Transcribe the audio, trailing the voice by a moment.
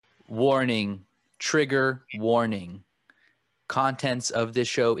Warning, trigger warning. Contents of this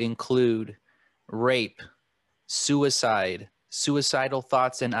show include rape, suicide, suicidal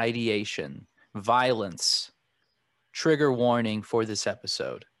thoughts and ideation, violence. Trigger warning for this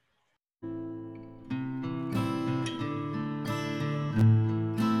episode.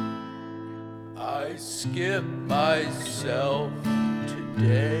 I skip myself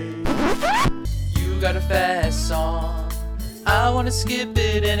today. You got a fast song, I wanna skip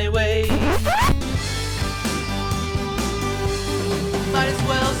it anyway. Might as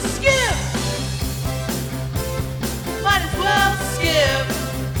well skip. Might as well skip.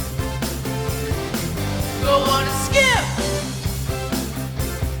 Go on and skip.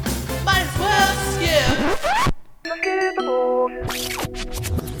 Might as well skip.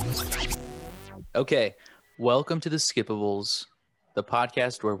 Okay, welcome to the Skippables, the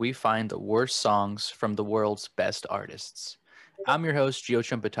podcast where we find the worst songs from the world's best artists. I'm your host, Gio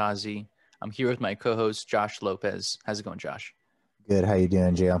Chumpatazzi. I'm here with my co-host, Josh Lopez. How's it going, Josh? Good. How you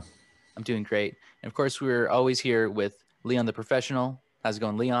doing, Gio? I'm doing great. And of course, we're always here with Leon the Professional. How's it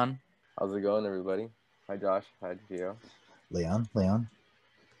going, Leon? How's it going, everybody? Hi, Josh. Hi, Gio. Leon.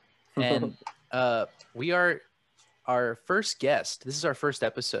 And we are our first guest. This is our first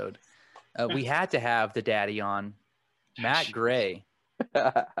episode. We had to have the daddy on, Matt Gray.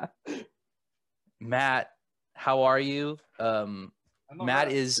 Matt, how are you?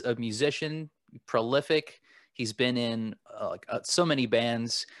 Matt is a musician, prolific. He's been in so many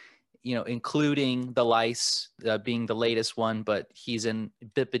bands, including The Lice being the latest one, but he's in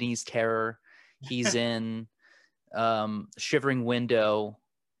Bipinese Terror. He's in Shivering Window.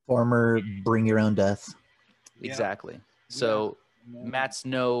 Former Bring Your Own Death. Exactly. So Matt's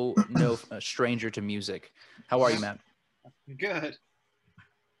no stranger to music. How are you, Matt? Good.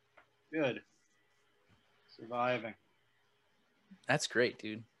 Surviving. That's great,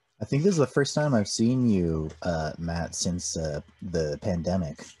 dude. I think this is the first time I've seen you, Matt, since the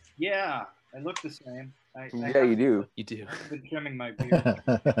pandemic. Yeah, I look the same. You do. You do. I've been trimming my beard.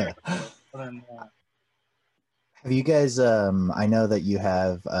 Have you guys, I know that you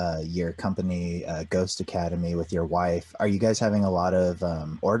have your company, Ghost Academy, with your wife. Are you guys having a lot of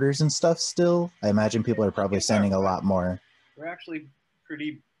orders and stuff still? I imagine people are probably sending a lot more. We're actually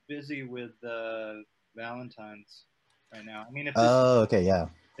pretty busy with Valentine's right now. I mean,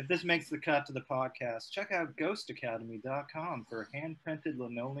 if this makes the cut to the podcast, check out ghostacademy.com for hand-printed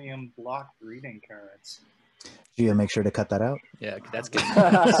linoleum block greeting cards. Gio, make sure to cut that out. Yeah, that's good.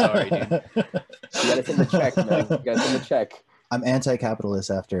 Sorry, dude. You gotta send the check, man. You gotta send the check. I'm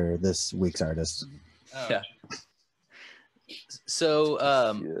anti-capitalist after this week's artist. Oh, Yeah.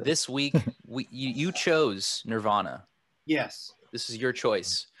 So this week, you chose Nirvana. Yes. This is your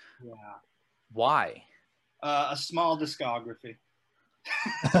choice. Yeah. Why? A small discography.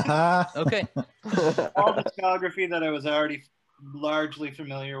 Okay. All discography that I was already largely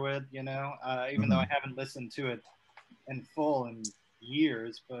familiar with, even though I haven't listened to it in full in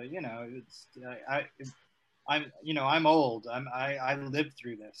years, but I'm old. I lived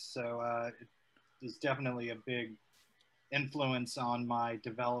through this, so it is definitely a big influence on my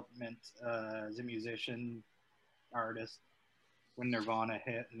development as a musician, artist, when Nirvana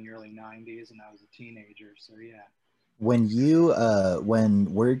hit in the early 90s and I was a teenager, so yeah. When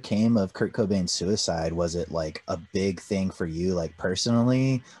word came of Kurt Cobain's suicide, was it like a big thing for you, like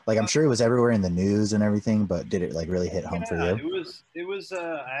personally? Like, I'm sure it was everywhere in the news and everything, but did it like really hit home for you? It was.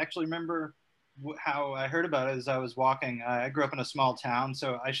 I actually remember how I heard about it as I was walking. I grew up in a small town,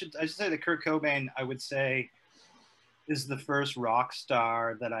 so I should say that Kurt Cobain, I would say, is the first rock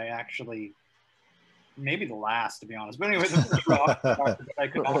star that I actually. Maybe the last, to be honest. But anyway, the first rock star that I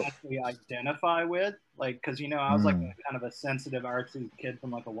could honestly identify with. Like, because, I was like kind of a sensitive, artsy kid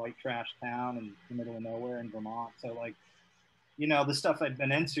from like a white trash town in the middle of nowhere in Vermont. So like, the stuff I'd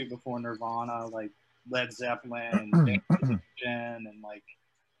been into before Nirvana, like Led Zeppelin and and like,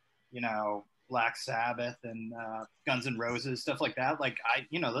 Black Sabbath and Guns N' Roses, stuff like that. Like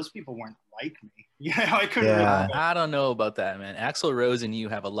those people weren't like me. I couldn't. Yeah. Really I don't know about that, man. Axl Rose and you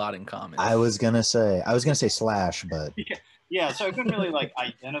have a lot in common. I was gonna say Slash, but yeah. So I couldn't really like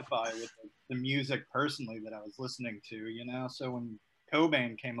identify with the music personally that I was listening to. So when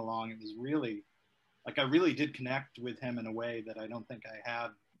Cobain came along, it was really like I really did connect with him in a way that I don't think I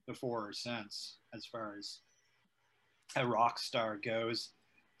have before or since, as far as a rock star goes.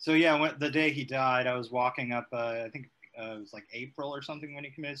 So yeah, the day he died, I was walking up. I think it was like April or something when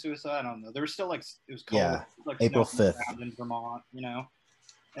he committed suicide. I don't know. There was still like it was cold. Yeah, it was, like, April 5th in Vermont,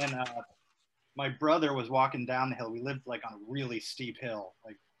 And my brother was walking down the hill. We lived like on a really steep hill,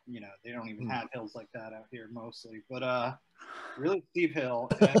 like you know, they don't even have hills like that out here mostly, but really steep hill.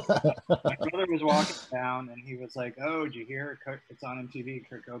 And my brother was walking down, and he was like, "Oh, did you hear? It's on MTV.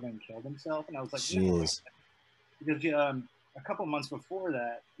 Kurt Cobain killed himself." And I was like, Jeez. "No," because a couple months before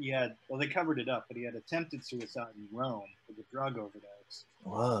that, they covered it up, but he had attempted suicide in Rome with a drug overdose.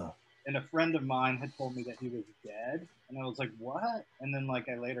 Whoa. And a friend of mine had told me that he was dead, and I was like, "What?" And then I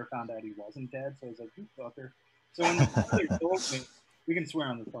later found out he wasn't dead, so I was like, "You fucker." So when my brother told me, we can swear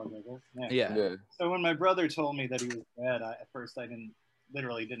on this podcast, right? Yeah. So when my brother told me that he was dead, at first I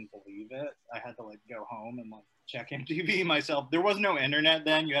literally didn't believe it. I had to go home and check MTV myself. There was no internet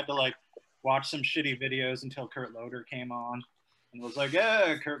then. You had to watch some shitty videos until Kurt Loder came on and was like,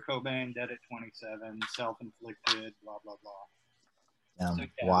 "Yeah, Kurt Cobain dead at 27, self-inflicted, blah blah blah." So,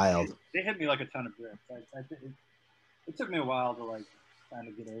 wild. They hit me like a ton of bricks. It took me a while to kind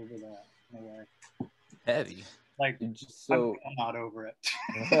of get over that in a way. Heavy. So I'm not over it.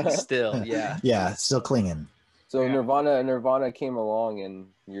 Still, yeah. Yeah, still clinging. So Nirvana came along, and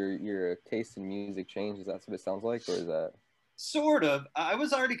your taste in music changed. Is that what it sounds like, or is that? Sort of. I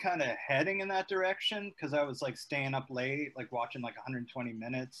was already kind of heading in that direction because I was staying up late, watching 120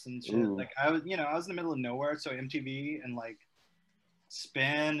 minutes and shit. Ooh. I was in the middle of nowhere, so MTV and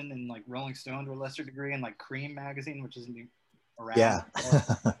Spin and Rolling Stone to a lesser degree, and Cream magazine, which isn't around. Yeah.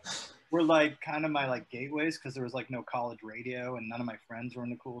 Were kind of my gateways because there was no college radio, and none of my friends were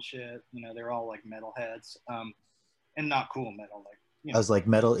into cool shit. You know, they were all metalheads, and not cool metal. I was like,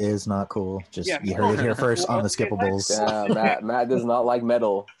 metal is not cool. Just you metal heard it here first on the is Skippables. Yeah, Matt does not like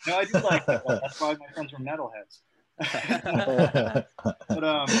metal. No, I do like metal. That's why my friends were metalheads. But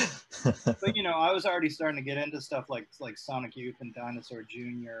I was already starting to get into stuff like Sonic Youth and Dinosaur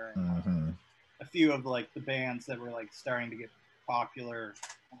Jr. and a few of the bands that were starting to get popular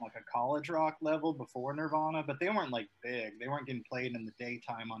on a college rock level before Nirvana, but they weren't big. They weren't getting played in the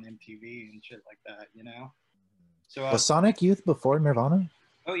daytime on MTV and shit like that, So was Sonic Youth before Nirvana?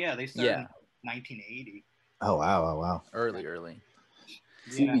 Oh yeah, they started in 1980. Oh wow. Early.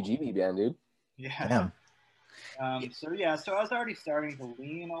 CBGB band, dude. Yeah. Damn. So I was already starting to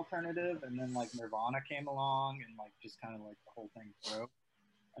lean alternative, and then Nirvana came along, and just kind of the whole thing broke,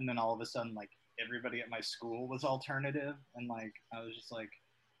 and then all of a sudden everybody at my school was alternative, and I was just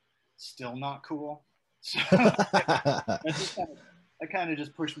still not cool. So that kind of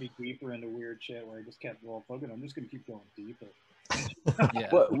just pushed me deeper into weird shit where I just kept, well, fuck it, I'm just gonna keep going deeper. Yeah.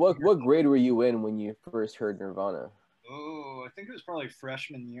 What grade were you in when you first heard Nirvana? Oh, I think it was probably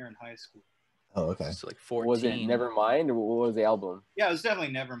freshman year in high school. Oh, okay. So 14. Was it Nevermind, or what was the album? Yeah, it was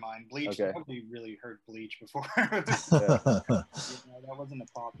definitely Nevermind. Bleach. Okay. Nobody really heard Bleach before. Yeah. That wasn't a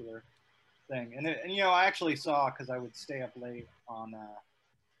popular thing. And I actually saw, because I would stay up late on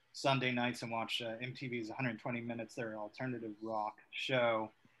Sunday nights and watch MTV's 120 Minutes, their alternative rock show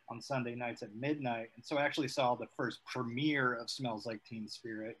on Sunday nights at midnight. And so I actually saw the first premiere of Smells Like Teen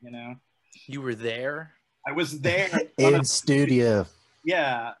Spirit, You were there? I was there. In studio.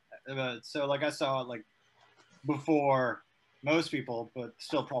 Yeah. So I saw it before most people, but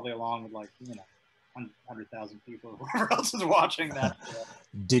still probably along with 100,000 people or whoever else is watching that.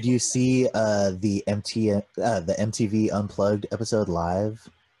 Did you see the MTV Unplugged episode live?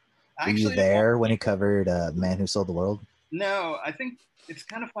 Were you there when he covered Man Who Sold the World? No, I think it's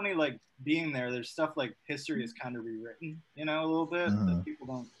kind of funny, being there. There's stuff history is kind of rewritten, a little bit that people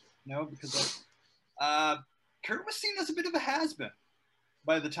don't know, because Kurt was seen as a bit of a has-been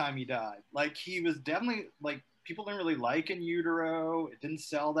by the time he died. He was definitely people didn't really like In Utero. It didn't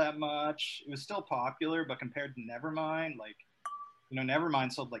sell that much. It was still popular, but compared to Nevermind,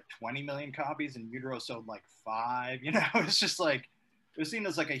 Nevermind sold 20 million copies, and Utero sold 5. It's just it was seen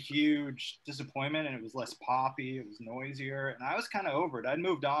as a huge disappointment, and it was less poppy. It was noisier, and I was kind of over it. I'd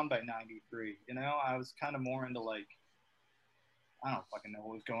moved on by '93. I was kind of more into I don't fucking know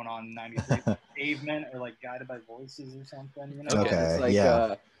what was going on in '93. Pavement or Guided by Voices or something. Okay.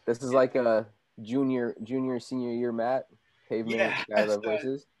 It's this is a junior senior year Matt. Pavement, Guided by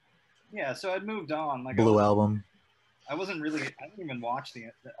Voices. Yeah, so I'd moved on. Blue Album. I wasn't really. I didn't even watch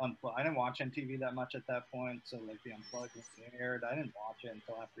the Unplugged. I didn't watch MTV that much at that point. So the Unplugged was aired. I didn't watch it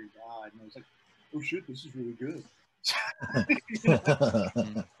until after he died, and I was like, "Oh shit, this is really good." I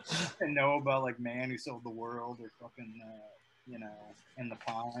didn't know about Man Who Sold the World or fucking In the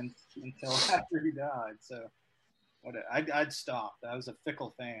Pines until after he died. So I'd stopped. I was a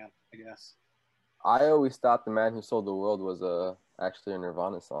fickle fan, I guess. I always thought The Man Who Sold the World was actually a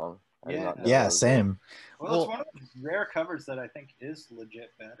Nirvana song. Yeah, same. Well, it's one of the rare covers that I think is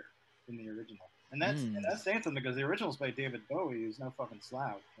legit better than the original. And that's saying something, because the original's by David Bowie, who's no fucking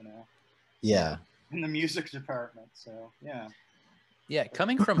slouch, Yeah. in the music department. So, yeah. Yeah,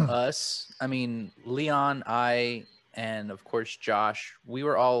 coming from us, I mean, Leon, I, and of course Josh, we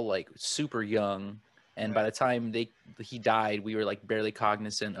were all like super young, and by the time he died, we were like barely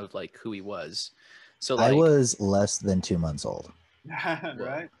cognizant of like who he was. So I like, was less than 2 months old.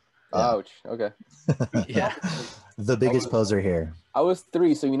 Right? Yeah. Ouch. Okay. yeah, The biggest poser here. I was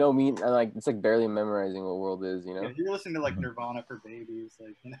 3, so you know me, and like it's like barely memorizing what world is, you know. Yeah, you're listening to like Nirvana for babies,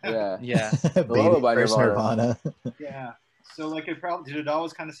 like Yeah. yeah. The Baby lullaby first Nirvana. Nirvana. Yeah. So like did it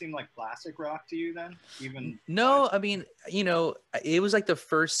always kind of seem like classic rock to you then? Even No, I mean, you know, it was like the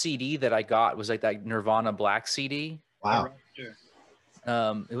first CD that I got was like that Nirvana Black CD. Oh, Wow. right,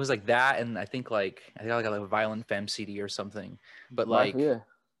 sure. It was like that, and I think I got like a Violent Femme CD or something. But like Yeah.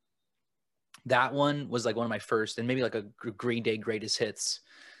 that one was like one of my first, and maybe like a Green Day Greatest Hits,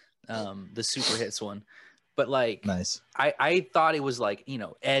 the super hits one. But like Nice. I thought it was like, you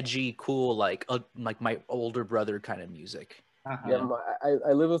know, edgy, cool, like my older brother kind of music. Uh-huh. Yeah,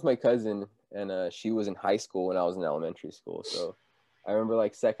 I live with my cousin, and she was in high school when I was in elementary school. So I remember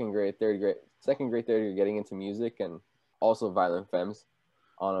like second grade, third grade, getting into music and also Violent Femmes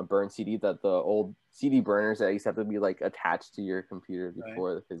on a burned CD, that the old CD burners that used to have to be like attached to your computer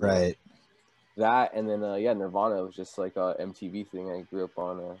before. Right. That, and then yeah, Nirvana was just like a MTV thing. I grew up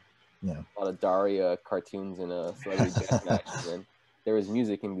on a lot of Daria cartoons and Celebrity Deathmatch, and there was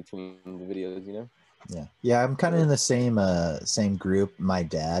music in between the videos, you know. Yeah, I'm kind of in the same group. My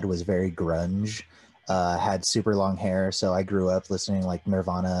dad was very grunge, had super long hair, so I grew up listening like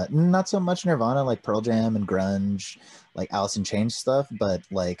Nirvana, not so much Nirvana, like Pearl Jam and grunge, like Alice in Chains stuff, but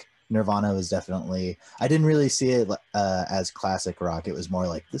like Nirvana was definitely, I didn't really see it as classic rock. It was more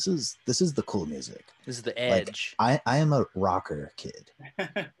like this is the cool music. This is the Like edge. I am a rocker kid.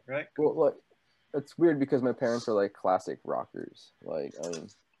 Right. Well, look, it's weird because my parents are like classic rockers. Like, I mean,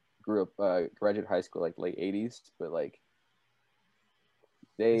 grew up, graduated high school like late 80s, but like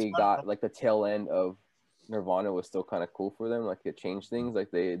they got like the tail end of Nirvana was still kind of cool for them. Like it changed things.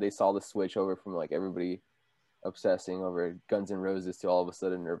 Like they saw the switch over from like everybody obsessing over Guns N' Roses to all of a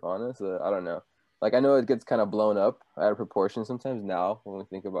sudden Nirvana. So I don't know. Like I know it gets kind of blown up out of proportion sometimes now when we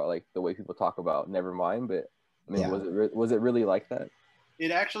think about like the way people talk about Nevermind. But I mean, was it really like that?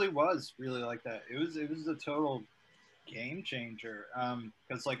 It actually was really like that. It was a total game changer.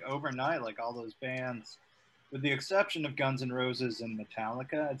 Because like overnight, like all those bands, with the exception of Guns N' Roses and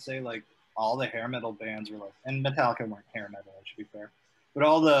Metallica, I'd say like all the hair metal bands were like, and Metallica weren't hair metal, I should be fair, but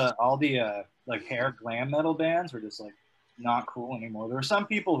all the like hair glam metal bands were just like not cool anymore. There were some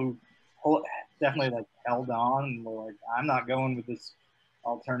people who definitely like held on and were like, I'm not going with this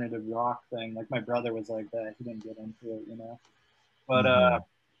alternative rock thing. Like my brother was like that. He didn't get into it, you know. But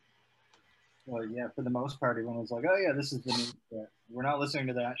well, yeah, for the most part, everyone was like, oh yeah, this is the new shit. We're not listening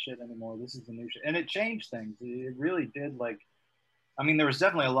to that shit anymore. This is the new shit. And it changed things. It really did. Like, I mean, there was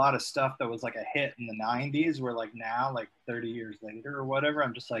definitely a lot of stuff that was like a hit in the 90s where like now, like 30 years later or whatever,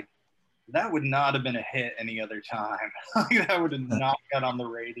 I'm just like, that would not have been a hit any other time. Like, that would have not got on the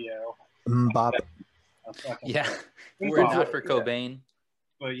radio. Bop. Yeah, were it not for Cobain.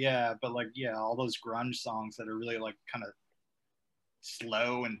 But yeah, all those grunge songs that are really like kind of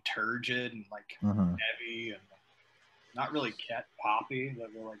slow and turgid and like heavy and not really poppy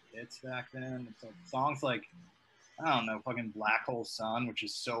that were like hits back then. It's like songs like, I don't know, fucking Black Hole Sun, which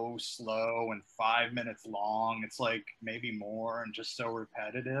is so slow and 5 minutes long. It's like maybe more and just so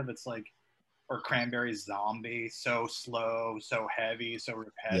repetitive. It's like, or Cranberry Zombie, so slow, so heavy, so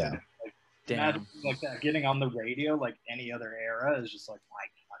repetitive. Yeah. Like, Damn. like that getting on the radio like any other era is just like, my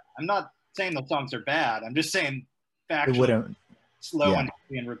God. I'm not saying the songs are bad. I'm just saying factually slow and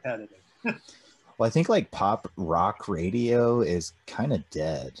heavy and repetitive. Well, I think like pop rock radio is kind of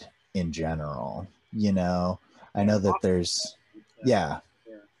dead in general. You know, I know that there's, yeah.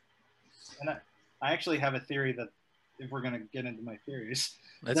 And I actually have a theory that if we're going to get into my theories,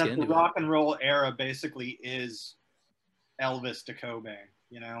 Let's that get the into rock and roll era basically is Elvis to Cobain,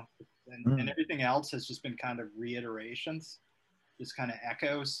 you know, and everything else has just been kind of reiterations, just kind of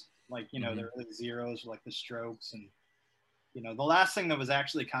echoes, like, you know, the early Zeros, like the Strokes, and, you know, the last thing that was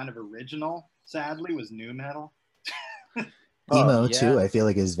actually kind of original, sadly, was nu metal. Emo too, I feel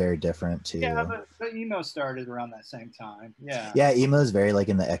like is very different too. Yeah, but emo started around that same time. Yeah. Yeah, emo is very like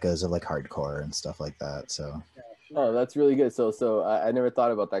in the echoes of like hardcore and stuff like that. So. Yeah, sure. Oh, that's really good. So I never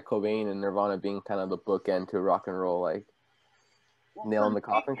thought about that Cobain and Nirvana being kind of the bookend to rock and roll, like nail in the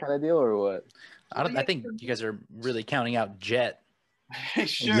coffin kind of deal, or what? I think you guys are really counting out Jet.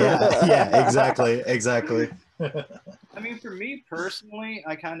 Sure. Yeah, exactly. I mean, for me personally,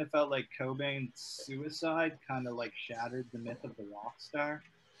 I kind of felt like Cobain's suicide kind of like shattered the myth of the rock star.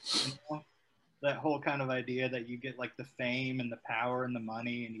 You know? that whole kind of idea that you get like the fame and the power and the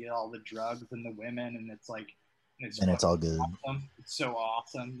money and you get all the drugs and the women and it's like And it's all good. awesome. It's so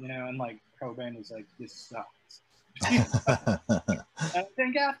awesome, you know. And like Cobain was like, this sucks. And I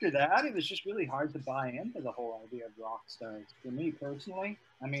think after that, it was just really hard to buy into the whole idea of rock stars. For me personally,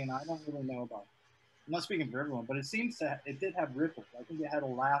 I mean, I don't really know about. I'm not speaking for everyone, but it seems that it did have ripples. I think it had a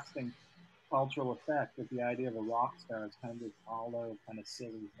lasting cultural effect with the idea of a rock star as kind of this hollow, kind of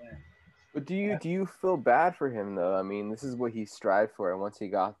silly thing. But do you feel bad for him though? I mean, this is what he strived for, and once he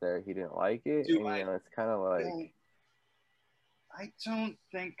got there, he didn't like it. And, you know, it's kind of like I don't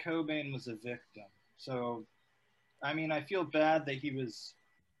think Cobain was a victim. So, I mean, I feel bad that he was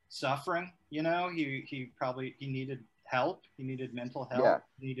suffering. You know, he probably needed help. He needed mental help. Yeah.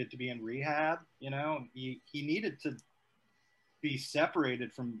 He needed to be in rehab. You know, he needed to be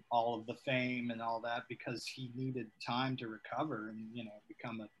separated from all of the fame and all that because he needed time to recover and, you know,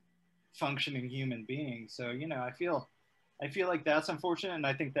 become a functioning human being. So, you know, I feel like that's unfortunate, and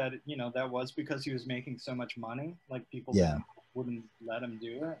I think that, you know, that was because he was making so much money. Like people wouldn't let him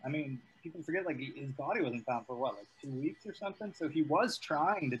do it. I mean, people forget like his body wasn't found for what, like 2 weeks or something. So he was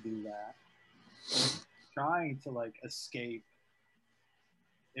trying to do that, trying to like escape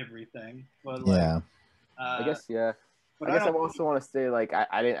everything. But like, I guess I guess I also want to say like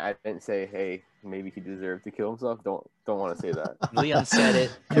I didn't say hey maybe he deserved to kill himself. Don't want to say that. Leon said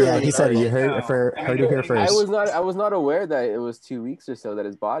it. Yeah, he said it. You heard it here first. I was not aware that it was 2 weeks or so that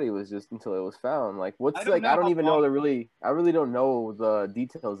his body was just until it was found. Like I don't even know I really don't know the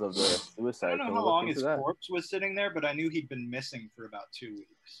details of the suicide. I don't know how long his corpse was sitting there, but I knew he'd been missing for about 2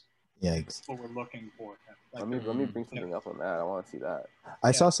 weeks. Yikes. People were looking for him. Like, let me bring something up on that. I want to see that.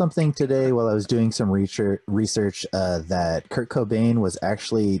 I saw something today while I was doing some research that Kurt Cobain was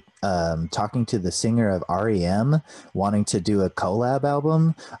actually talking to the singer of REM, wanting to do a collab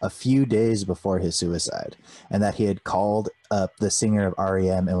album a few days before his suicide, and that he had called up the singer of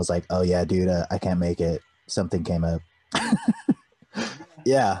REM and was like, "Oh yeah, dude, I can't make it. Something came up."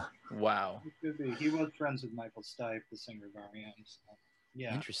 Yeah. Wow. It could be. He was friends with Michael Stipe, the singer of REM. So,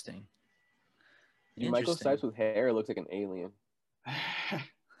 yeah. Interesting. Michael Stipe with hair looks like an alien.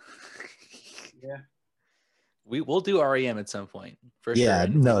 Yeah. We'll do REM at some point for sure. Yeah,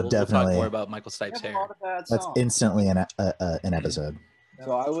 no, we'll definitely. talk more about Michael Stipe's hair. That's instantly an episode.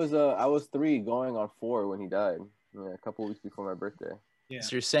 So I was 3 going on 4 when he died. Yeah, a couple weeks before my birthday. Yeah.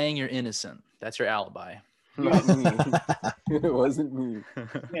 So you're saying you're innocent. That's your alibi. Not me. It wasn't me.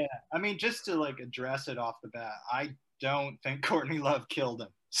 Yeah, I mean, just to like address it off the bat, I don't think Courtney Love killed him.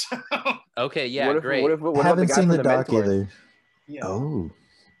 So. Okay, yeah, great. I haven't seen the doc either. Yeah. Oh.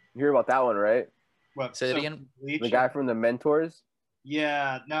 You hear about that one, right? What? Say that again? The guy from the Mentors?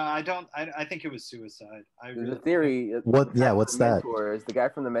 Yeah, no, I don't. I think it was suicide. There's a theory. What? Yeah, what's that? Mentors, the guy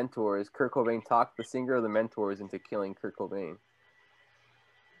from the Mentors, Kurt Cobain, talked the singer of the Mentors into killing Kurt Cobain.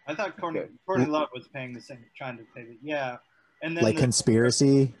 I thought Courtney Love was trying to pay the, yeah. And then like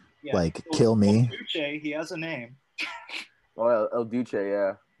conspiracy, like kill me. Duce, he has a name. Oh, El Duce,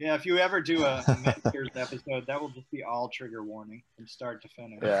 yeah. Yeah, if you ever do a Mentors episode, that will just be all trigger warning from start to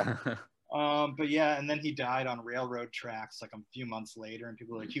finish. Yeah. But yeah, and then he died on railroad tracks like a few months later, and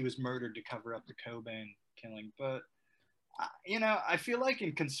people were like he was murdered to cover up the Cobain killing. But you know, I feel like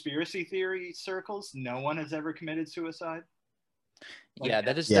in conspiracy theory circles, no one has ever committed suicide. Like, yeah,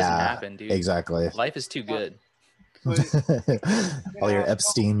 that just doesn't happen, dude. Exactly. Life is too good. All your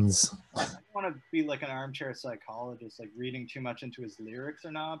Epsteins. I don't want to be like an armchair psychologist, like reading too much into his lyrics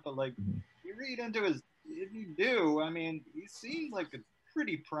or not, but like you read into his, if you do, I mean, he seems like a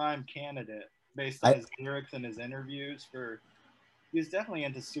pretty prime candidate based on his lyrics and his interviews for. He was definitely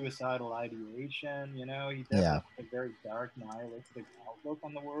into suicidal ideation, you know. He definitely had a very dark, nihilistic outlook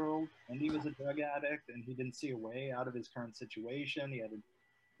on the world, and he was a drug addict, and he didn't see a way out of his current situation. He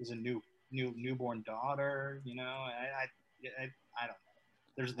was a newborn daughter, you know. I don't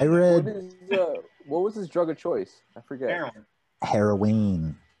know. I read. What was his drug of choice? I forget.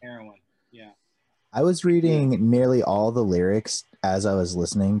 Heroin. Yeah. I was reading nearly all the lyrics as I was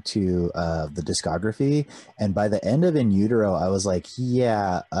listening to the discography, and by the end of In Utero, I was like,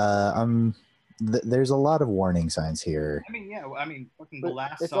 there's a lot of warning signs here. Fucking the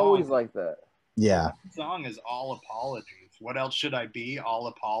last it's song. Always like that. Yeah. The song is all apologies. What else should I be? All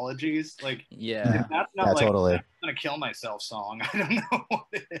apologies. Like, yeah, that's not like totally. I'm gonna kill myself song. I don't know what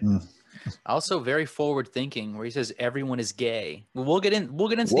it is. Also very forward thinking, where he says everyone is gay. Well, we'll get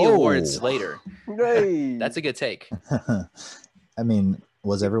into the awards later. Hey. That's a good take. I mean,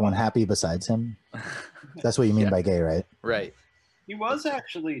 was everyone happy besides him? That's what you mean by gay, right? Right. He was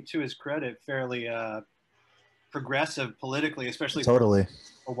actually, to his credit, fairly progressive politically, especially Totally.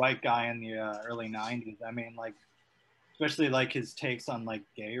 for a white guy in the early 90s. I mean, like, especially like his takes on like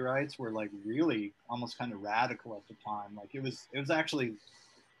gay rights were like really almost kind of radical at the time. Like it was actually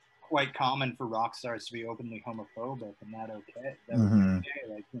quite common for rock stars to be openly homophobic and that okay. That was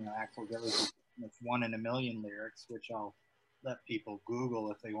okay. Like, you know, Axl Rose, it's 1 in a million lyrics, which I'll let people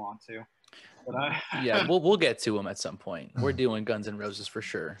Google if they want to. But yeah, we'll get to them at some point. We're doing Guns N' Roses for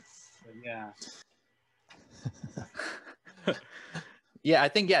sure. Yeah. Yeah, I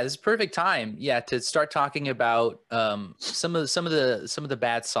think this is perfect time. Yeah, to start talking about some of the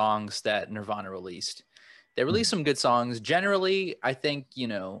bad songs that Nirvana released. They released some good songs. Generally, I think, you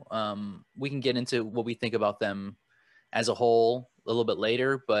know, we can get into what we think about them as a whole a little bit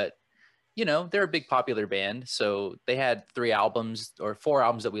later, but you know, they're a big popular band. So they had 3 albums or 4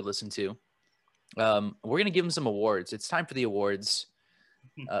 albums that we listened to. We're going to give them some awards. It's time for the awards.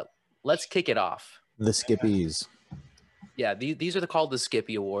 Let's kick it off. The Skippies. Yeah, these are called the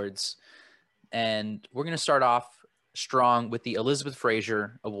Skippy Awards. And we're going to start off strong with the Elizabeth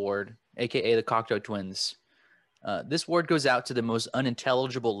Fraser Award, aka the Cocteau Twins. This award goes out to the most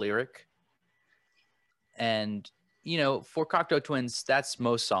unintelligible lyric. And, you know, for Cocteau Twins, that's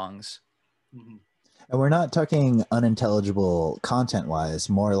most songs. And we're not talking unintelligible content-wise,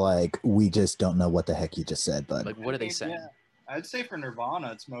 more like we just don't know what the heck you just said, but like, what are they saying? Yeah, I'd say for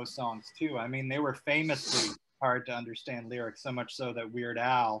Nirvana, it's most songs too. I mean, they were famously hard to understand lyrics, so much so that Weird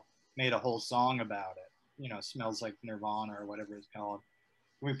Al made a whole song about it. You know, Smells Like Nirvana or whatever it's called.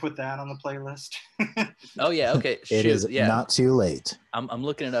 Can we put that on the playlist? Oh yeah, okay. It is not too late. I'm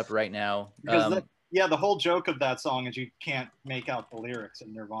looking it up right now. Because the whole joke of that song is you can't make out the lyrics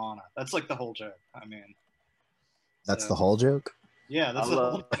in Nirvana. That's like the whole joke. I mean, that's the whole joke. Yeah, that's the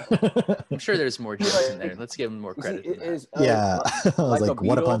whole joke. I'm sure there's more jokes in there. Let's give them more credit. I was like,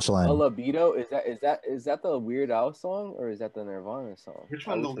 what a punchline! A libido is that the Weird Al song or is that the Nirvana song? Which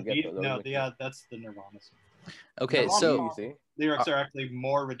one? The libido? No, that's the Nirvana song. Okay, Nirvana lyrics are actually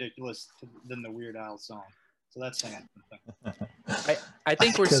more ridiculous than the Weird Al song. So that's saying something. I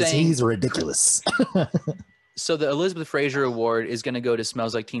think we're saying he's ridiculous. So the Elizabeth Fraser Award is going to go to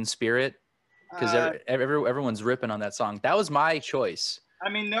Smells Like Teen Spirit because everyone's ripping on that song. That was my choice. I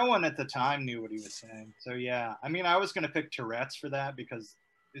mean, no one at the time knew what he was saying. So yeah, I mean, I was going to pick Tourette's for that because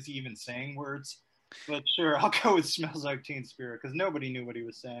is he even saying words? But sure, I'll go with Smells Like Teen Spirit because nobody knew what he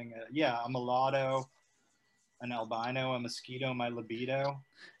was saying. Yeah, a mulatto, an albino, a mosquito, my libido.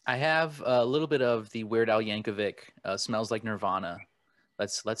 I have a little bit of the Weird Al Yankovic, Smells Like Nirvana.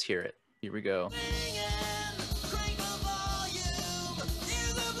 Let's hear it. Here we go.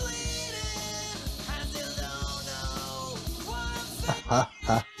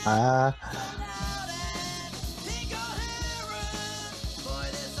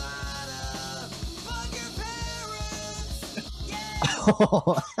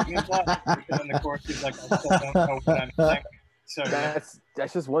 The chorus is like, I still don't know what I'm saying. So that's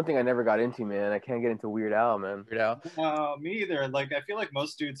just one thing I never got into, man. I can't get into Weird Al, man. Weird Al? Me either. Like, I feel like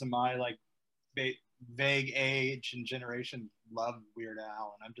most dudes in my like vague age and generation love Weird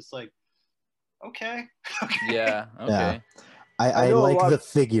Al, and I'm just like, okay. Yeah. Okay. Yeah. I like the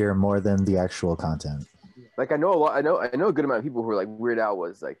figure more than the actual content. Like I know a good amount of people who were like Weird Al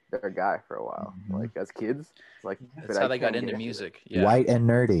was like their guy for a while, like as kids. Like that's how they got into music. Yeah. White and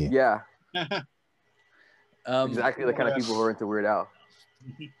nerdy. Yeah. Exactly the kind of people who are into Weird Al.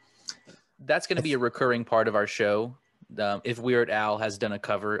 That's going to be a recurring part of our show. If Weird Al has done a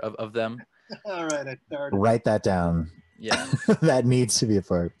cover of them. All right, I started. Write that down. Yeah. That needs to be a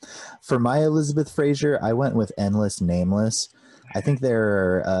part. For my Elizabeth Fraser, I went with Endless Nameless. I think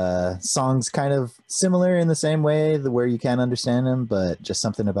there are songs kind of similar in the same way, where you can't understand them, but just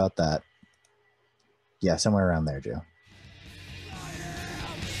something about that. Yeah, somewhere around there, Joe.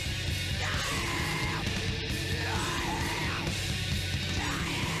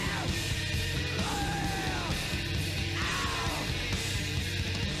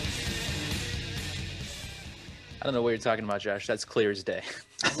 I don't know what you're talking about, Josh. That's clear as day.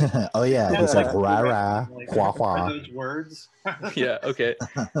 Oh yeah, he's like rah rah, wah wah. Those words. Yeah. Okay.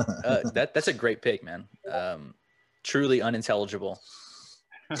 That's a great pick, man. Truly unintelligible.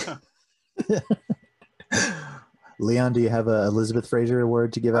 Leon, do you have a Elizabeth Fraser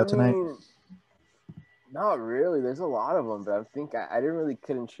award to give out tonight? Not really. There's a lot of them, but I think I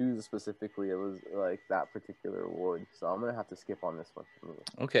couldn't choose specifically. It was like that particular award, so I'm gonna have to skip on this one.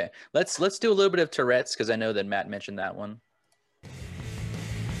 Okay, let's do a little bit of Tourette's because I know that Matt mentioned that one.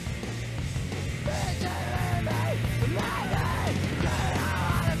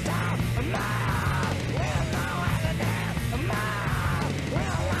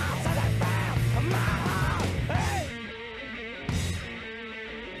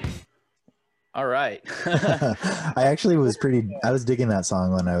 All right. I actually was I was digging that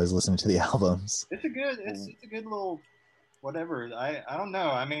song when I was listening to the albums. It's a good little whatever. I don't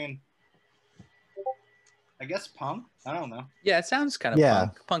know. I mean, I guess punk. I don't know. Yeah, it sounds kind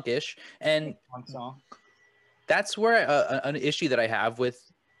of punkish, and Punk song. that's where an issue that I have with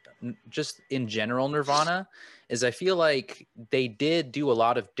just in general Nirvana is I feel like they did do a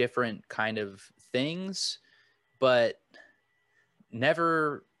lot of different kind of things, but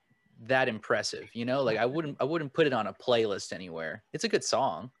never that impressive, you know? Like I wouldn't put it on a playlist anywhere. It's a good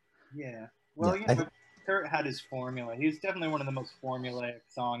song. Yeah. Well, Kurt had his formula. He was definitely one of the most formulaic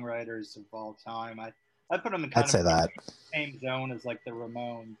songwriters of all time. I put him in kind of the same zone as like the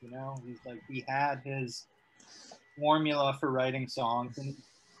Ramones, you know? He had his formula for writing songs and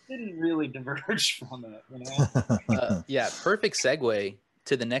he didn't really diverge from it, you know? Yeah, perfect segue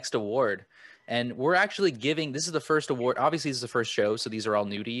to the next award. And we're actually this is the first award. Obviously, this is the first show, so these are all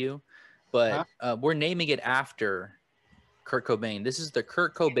new to you. But we're naming it after Kurt Cobain. This is the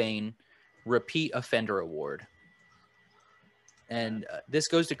Kurt Cobain Repeat Offender Award. And this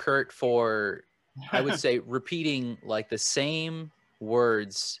goes to Kurt for, I would say, repeating like the same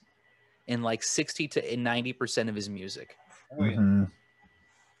words in like 60 to 90% of his music. Oh, yeah. Mm-hmm.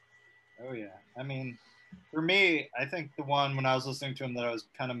 Oh, yeah. I mean, for me, I think the one when I was listening to him that I was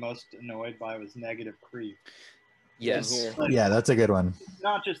kind of most annoyed by was Negative Creep. Yes. Yeah, that's a good one. It's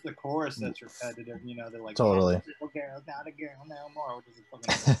not just the chorus that's repetitive, you know, they're like, totally. Okay, not a girl no more, which is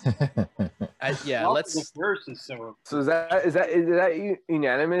fucking let's the verse is so is that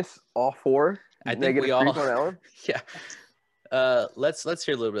unanimous, all four? I think we all on that one? Yeah. Let's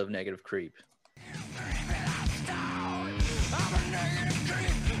hear a little bit of Negative Creep.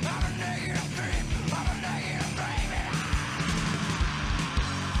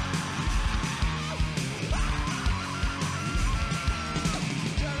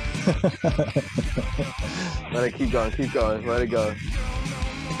 Let it keep going, let it go.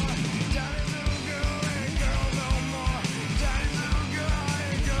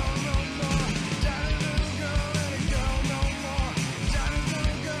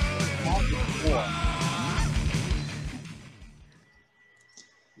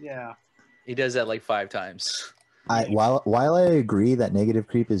 Yeah. He does that like 5 times. While I agree that Negative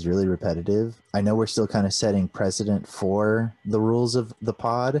Creep is really repetitive, I know we're still kind of setting precedent for the rules of the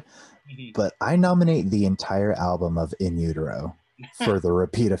pod, but I nominate the entire album of In Utero for the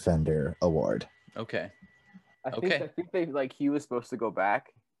Repeat Offender Award. Okay. I think they he was supposed to go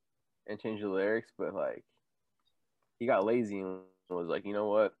back and change the lyrics, but like he got lazy and was like, you know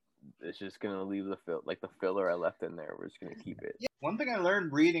what? It's just gonna leave the filler I left in there. We're just gonna keep it. Yeah. One thing I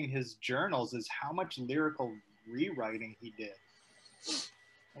learned reading his journals is how much lyrical rewriting he did. So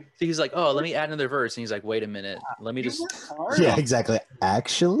he's like, oh, let me add another verse, and he's like, wait a minute, let me just. Yeah, exactly.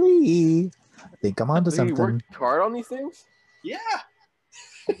 Actually, I think I'm onto something. You worked hard on these things. Yeah,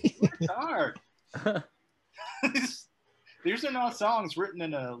 he worked hard. These are not songs written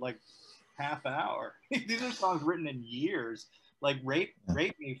in a half hour. These are songs written in years. Like Rape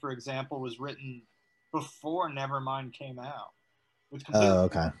Me, for example, was written before Nevermind came out. Oh,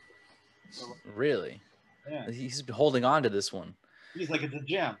 okay. Really? Yeah. He's holding on to this one. He's like, it's a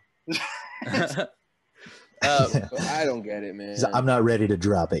gem. I don't get it, man. I'm not ready to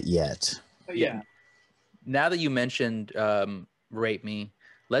drop it yet. Yeah. Now that you mentioned Rape Me,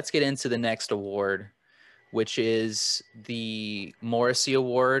 let's get into the next award, which is the Morrissey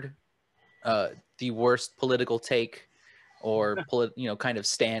Award, the worst political take or kind of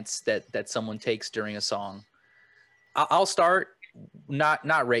stance that someone takes during a song. I'll start.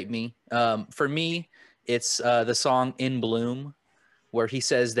 Not Rape Me. For me, it's the song In Bloom, where he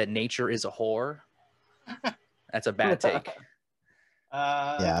says that nature is a whore. That's a bad take.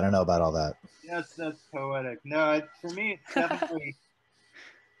 Yeah, I don't know about all that. Yes, that's poetic. No, for me, it's definitely.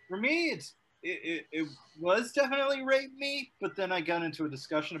 It was definitely Rape Me, but then I got into a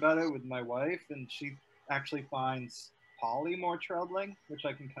discussion about it with my wife, and she actually finds Polly more troubling, which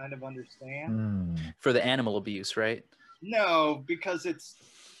I can kind of understand. For the animal abuse, right? No, because it's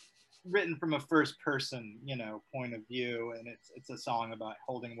written from a first person, point of view, and it's a song about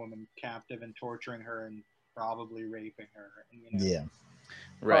holding a woman captive and torturing her and probably raping her. And, yeah.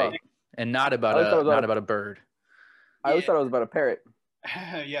 Right. And not about a bird. I always thought it was about a parrot.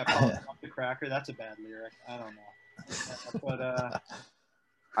 Yeah, Polly the Cracker. That's a bad lyric. I don't know. But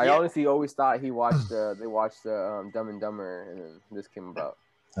I honestly always thought they watched Dumb and Dumber, and then this came about.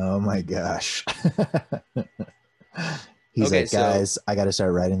 Oh my gosh. He's like, guys, I got to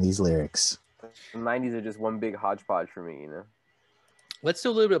start writing these lyrics. The 90s are just one big hodgepodge for me, Let's do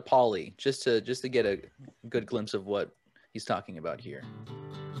a little bit of Polly, just to get a good glimpse of what he's talking about here.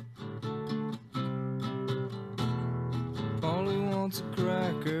 wants a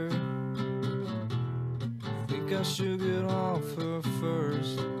cracker. Think I should get off her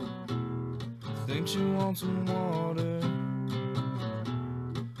first. Think she wants some water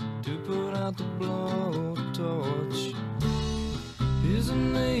to put out the blowtorch. Here's a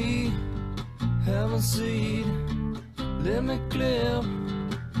me, have a seat. Let me clip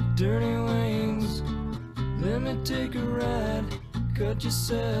dirty wings. Let me take a ride. Cut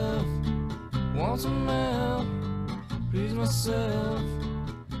yourself. Want some help? Please myself.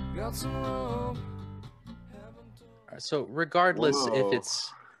 Got some rope. So regardless Whoa.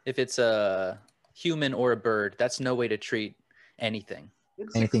 if it's a human or a bird, that's no way to treat anything.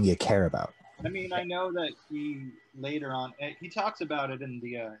 Anything you care about. I mean, I know that he later on, he talks about it in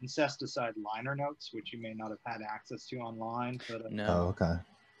the incesticide liner notes, which you may not have had access to online, but No. Oh, okay.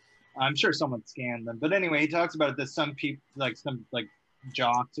 I'm sure someone scanned them. But anyway, he talks about it that some people, like some like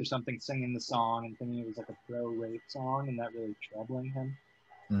jocks or something, singing the song and thinking it was like a pro-rape song, and that really troubling him.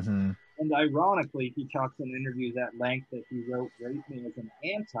 Mm-hmm. And ironically, he talks in interviews at length that he wrote "Rape Me" as an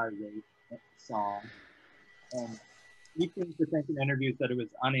anti-rape song. And he seems to think in interviews that it was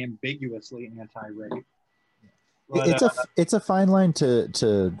unambiguously anti-rape. But, It's a fine line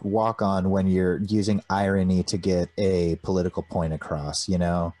to walk on when you're using irony to get a political point across, you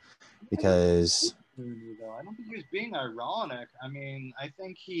know, because I don't think he was being ironic. I mean, I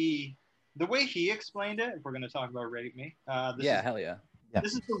think the way he explained it, if we're going to talk about Rape Me, Hell yeah.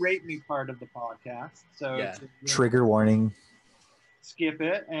 This is the Rape Me part of the podcast. So Yeah. Trigger warning. Skip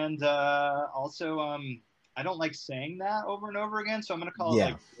it. And also, I don't like saying that over and over again, so I'm going to call it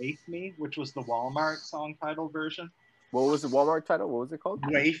like Waif Me, which was the Walmart song title version. What was the Walmart title? What was it called?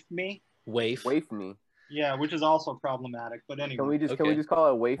 Waif Me. Waif. Waif Me. Yeah, which is also problematic, but anyway. Can we just call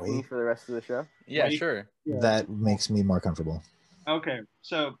it Waif Me for the rest of the show? Yeah, Waif. sure. Yeah. That makes me more comfortable. Okay,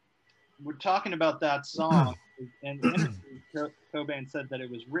 so we're talking about that song, and Cobain said that it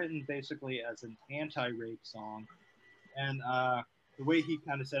was written basically as an anti-rape song, and the way he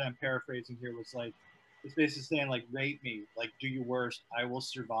kind of said, I'm paraphrasing here, was like, it's basically saying like, rape me, like do your worst, I will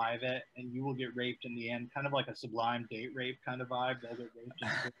survive it, and you will get raped in the end, kind of like a Sublime date rape kind of vibe. They'll get raped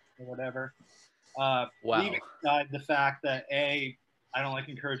or whatever. Wow. Leaving aside the fact that A, I don't like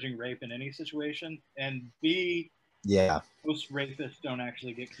encouraging rape in any situation, and B, most rapists don't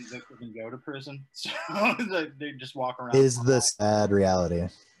actually get convicted and go to prison, so they just walk around. Is the sad reality.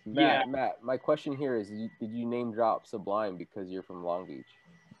 Matt, my question here is, did you name drop Sublime because you're from Long Beach?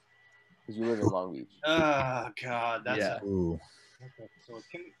 Because you live in Long Beach. Oh God, that's Ooh. Okay. So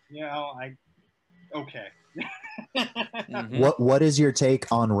okay. Mhm. What is your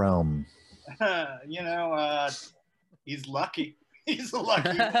take on Rome? He's lucky. He's a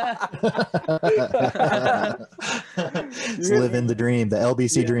lucky one. It's living the dream, the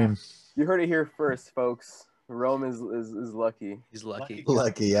LBC dream. You heard it here first, folks. Rome is lucky. He's lucky.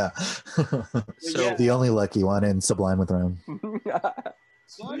 Lucky, yeah. So the only lucky one in Sublime with Rome.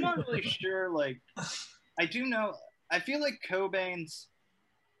 So I'm not really sure. Like, I do know. I feel like Cobain's,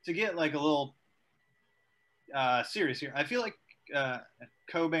 to get like a little serious here. I feel like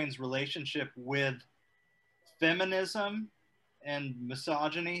Cobain's relationship with feminism and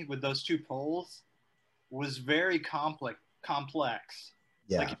misogyny, with those two poles, was very complex.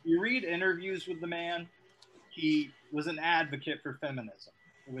 Yeah. Like if you read interviews with the man, he was an advocate for feminism.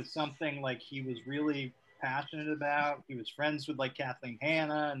 It was something like he was really passionate about. He was friends with like Kathleen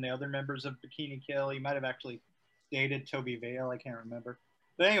Hanna and the other members of Bikini Kill. He might have actually dated Toby Vale, I can't remember.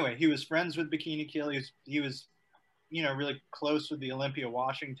 But anyway, he was friends with Bikini Kill. He was really close with the Olympia,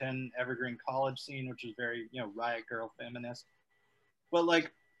 Washington Evergreen College scene, which is very, riot girl feminist. But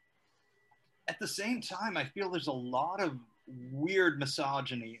like at the same time, I feel there's a lot of weird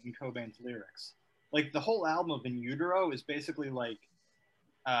misogyny in Cobain's lyrics. Like the whole album of In Utero is basically like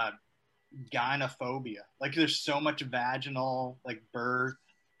gynophobia. Like there's so much vaginal, like birth,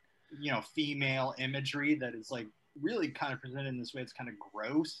 female imagery that is like really kind of presented in this way. It's kind of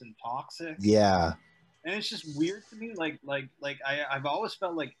gross and toxic. Yeah. And it's just weird to me. I've always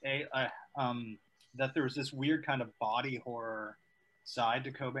felt like that there was this weird kind of body horror side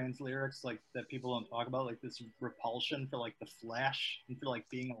to Cobain's lyrics, like that people don't talk about, like this repulsion for like the flesh and for like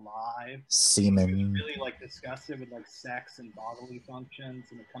being alive. Semen. He was really like disgusted with like sex and bodily functions,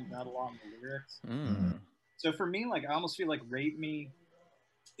 and it comes out a lot in the lyrics. Mm. So for me, like I almost feel like Rape Me,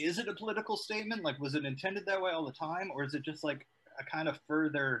 is it a political statement? Like was it intended that way all the time, or is it just like a kind of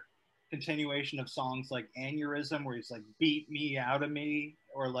further continuation of songs like Aneurysm, where he's like beat me out of me,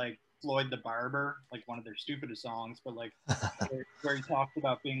 or like Floyd the Barber, like one of their stupidest songs, but like where he talked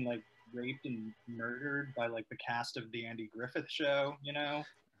about being like raped and murdered by like the cast of the Andy Griffith Show,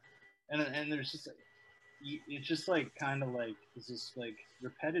 and there's just it's just like kind of like it's just like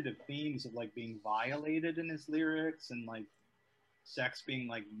repetitive themes of like being violated in his lyrics, and like sex being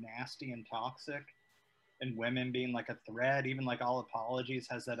like nasty and toxic, and women being like a threat. Even like All Apologies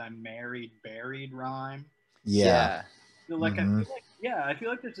has that "I'm married, buried" rhyme. Yeah. So like I feel like I feel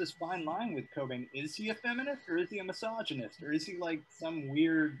like there's this fine line with Cobain. Is he a feminist or is he a misogynist, or is he like some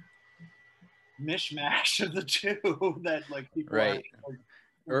weird mishmash of the two that like people Right.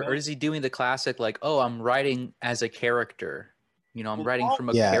 Or is he doing the classic like, oh, I'm writing as a character, you know, I'm writing from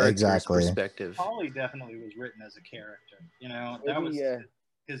a character's perspective. Polly definitely was written as a character, you know. That was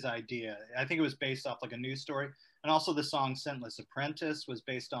his idea. I think it was based off like a news story. And also the song Scentless Apprentice was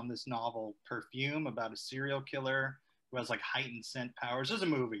based on this novel Perfume about a serial killer who has like heightened scent powers. There's a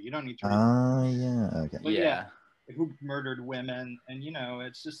movie. You don't need to read it. Yeah, okay. But yeah, who murdered women. And, you know,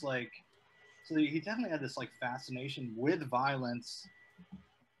 it's just like, so he definitely had this like fascination with violence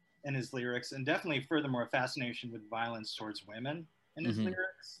in his lyrics, and definitely furthermore fascination with violence towards women in his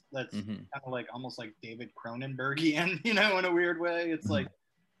lyrics. That's kind of like almost like David Cronenbergian, you know, in a weird way. It's like,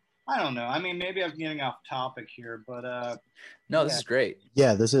 I don't know. I mean, maybe I'm getting off topic here, but no, this is great.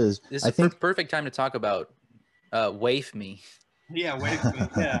 Yeah, this is. I think perfect time to talk about Waif Me. Yeah, Waif Me.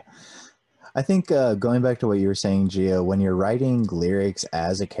 Yeah. I think going back to what you were saying, Gio, when you're writing lyrics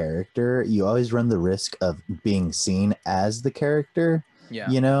as a character, you always run the risk of being seen as the character. Yeah.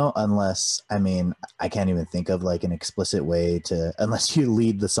 You know, unless, I mean, I can't even think of like an explicit way to, unless you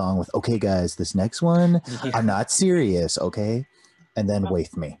lead the song with, okay, guys, this next one, I'm not serious, okay? And then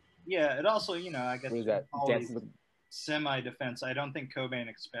Waif Me. Yeah, it also, you know, I guess semi-defense, I don't think Cobain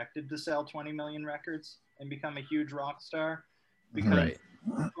expected to sell 20 million records and become a huge rock star, because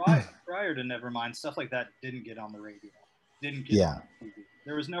prior to Nevermind, stuff like that didn't get on the radio, didn't get on TV.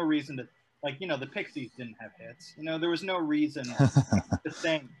 There was no reason to, like, you know, the Pixies didn't have hits. You know, there was no reason to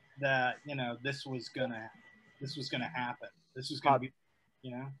think that, you know, this was gonna happen. This was gonna be,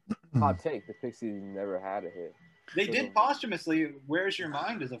 you know. Hot take: the Pixies never had a hit. They did posthumously. "Where's Your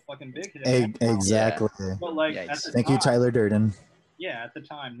Mind" is a fucking big hit. Exactly. Yeah. But like, thank you, Tyler Durden. Yeah, at the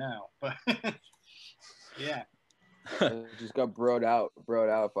time, no, but yeah. It just got broed out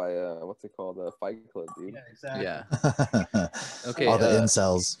by what's it called, Fight Club, dude. Yeah, exactly. Yeah. Okay. All the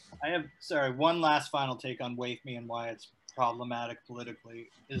incels. I have one last final take on Waif Me and why it's problematic politically.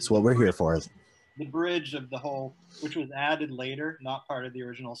 It's what we're here for. The bridge of the whole, which was added later, not part of the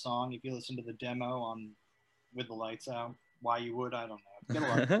original song. If you listen to the demo on With the Lights Out, why you would, I don't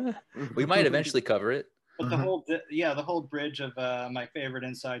know. We might eventually cover it. But the whole bridge of my favorite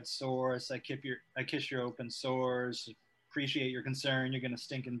inside source, I kiss your open sores, appreciate your concern, you're gonna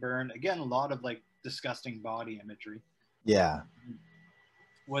stink and burn. Again, a lot of like disgusting body imagery. Yeah.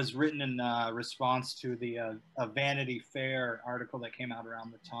 Was written in response to the a Vanity Fair article that came out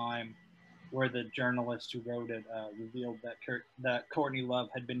around the time, where the journalist who wrote it revealed that Courtney Love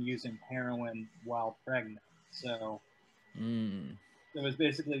had been using heroin while pregnant. So it was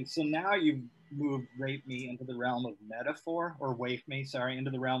basically, so now you've moved Rape Me into the realm of metaphor, or Waif Me, sorry,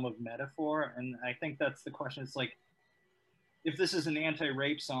 into the realm of metaphor. And I think that's the question. It's like, if this is an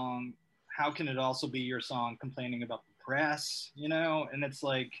anti-rape song, how can it also be your song complaining about the press, you know? And it's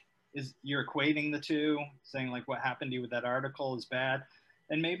like, you're equating the two, saying like what happened to you with that article is bad.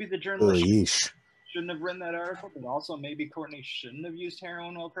 And maybe the journalist shouldn't have written that article, but also maybe Courtney shouldn't have used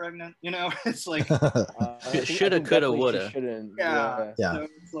heroin while pregnant. You know, it's like shoulda, coulda, woulda. Yeah. So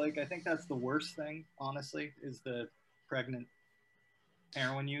it's like, I think that's the worst thing, honestly, is the pregnant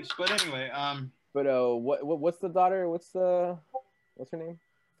heroin use. But anyway, But what's the daughter? What's her name?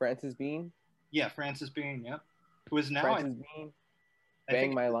 Frances Bean. Yeah, Frances Bean. Yep. Who is now Frances Bean.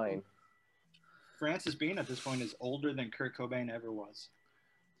 Bang My Line. Frances Bean at this point is older than Kurt Cobain ever was.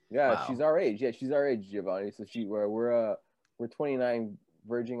 Yeah, wow. She's our age. Yeah, she's our age, Giovanni. So we're 29,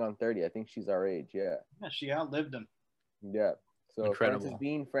 verging on 30. I think she's our age. Yeah. Yeah, she outlived him. Yeah. So incredible.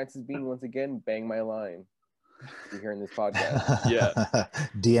 Frances Bean, once again, bang my line. You're hearing this podcast. Yeah.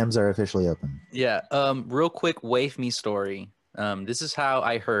 DMs are officially open. Yeah. Real quick, Waif Me story. This is how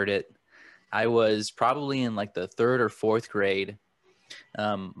I heard it. I was probably in like the 3rd or 4th grade.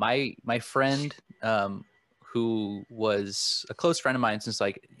 My friend, who was a close friend of mine since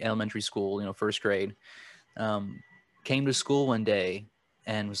like elementary school, you know, 1st grade, came to school one day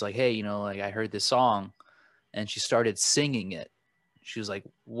and was like, hey, you know, like I heard this song, and she started singing it. She was like,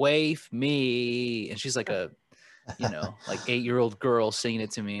 Waif Me. And she's like a, you know, like 8-year-old girl singing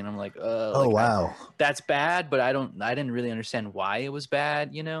it to me. And I'm like, oh, like, wow. That's bad. But I didn't really understand why it was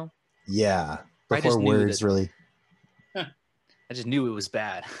bad, you know? Yeah. Before words really. I just knew it was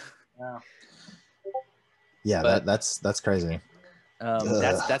bad. Wow. Yeah, but, that's crazy.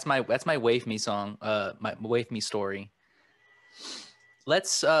 That's my Wave Me song. My Wave Me story.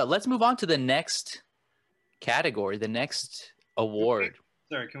 Let's move on to the next category, the next award.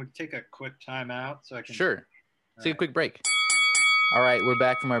 Sorry, can we take a quick time out so I can? Sure. Take a quick break. All right, we're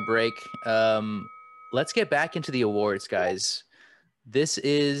back from our break. Let's get back into the awards, guys. This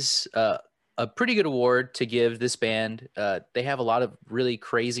is a pretty good award to give this band. They have a lot of really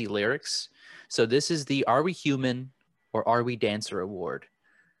crazy lyrics. So this is the Are We Human or Are We Dancer award,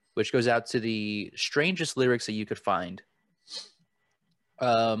 which goes out to the strangest lyrics that you could find.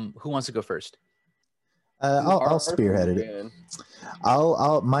 Who wants to go first? I'll spearhead it.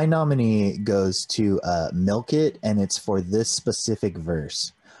 My nominee goes to Milk It, and it's for this specific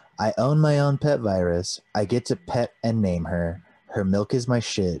verse. I own my own pet virus. I get to pet and name her. Her milk is my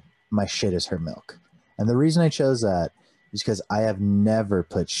shit. My shit is her milk. And the reason I chose that is because I have never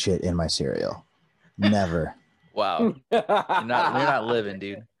put shit in my cereal. Never. Wow. You're not living,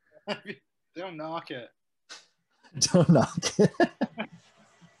 dude. Don't knock it. Don't knock it.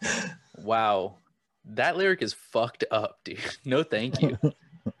 Wow. That lyric is fucked up, dude. No, thank you. I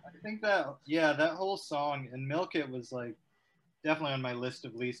think that whole song and Milk It was like definitely on my list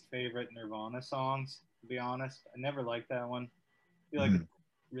of least favorite Nirvana songs, to be honest. I never liked that one. I feel like it's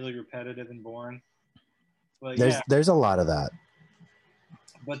really repetitive and boring. But there's a lot of that.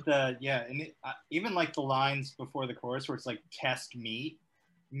 But even like the lines before the chorus where it's like test meat,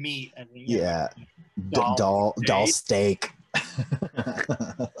 and doll steak.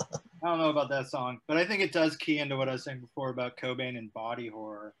 I don't know about that song, but I think it does key into what I was saying before about Cobain and body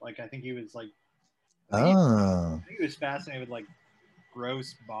horror. Like I think he was like, I think he was fascinated with like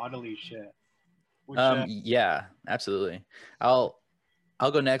gross bodily shit. Which, yeah, absolutely. I'll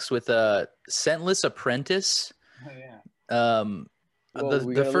go next with Scentless Apprentice. Oh yeah.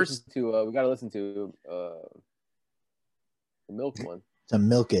 We gotta listen to the Milk one. To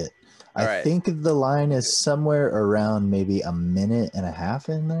Milk It. I think the line is somewhere around maybe a minute and a half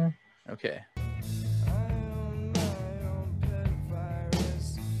in there. Okay.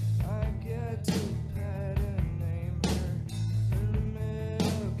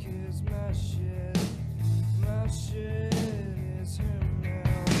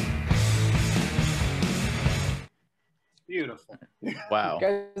 Beautiful. Wow. This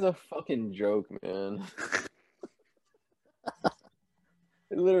guy's a fucking joke, man.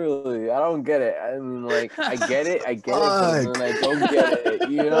 Literally, I don't get it. I mean, like, I get it, but then I don't get it,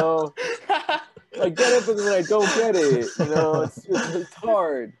 you know? I get it, but then I don't get it, you know? It's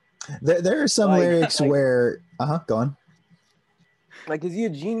hard. There are some lyrics where... go on. Like, is he a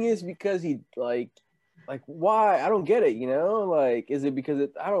genius because he, like, why? I don't get it, you know? Like, is it because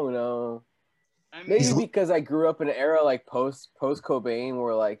I don't know. I mean, maybe because I grew up in an era, like, post Cobain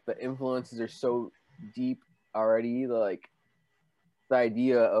where, like, the influences are so deep already, like... The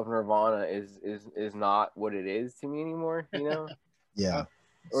idea of Nirvana is not what it is to me anymore, you know? Yeah.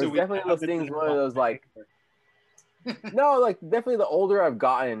 Or it's definitely those things, one of those like no, like definitely the older I've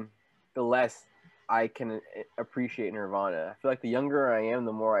gotten, the less I can appreciate Nirvana. I feel like the younger I am,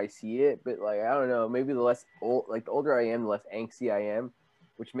 the more I see it, but like I don't know, maybe the older I am, the less angsty I am,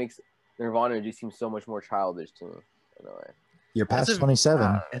 which makes Nirvana just seem so much more childish to me in a way. You're past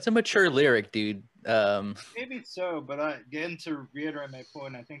 27. It's a mature lyric, dude. Maybe so, but again, to reiterate my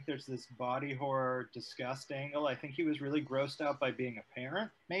point, I think there's this body horror, disgust angle. I think he was really grossed out by being a parent.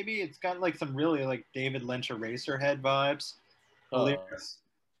 Maybe it's got like some really like David Lynch Eraserhead vibes. Lyrics.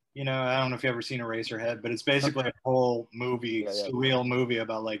 You know, I don't know if you've ever seen Eraserhead, but it's basically a whole movie, surreal movie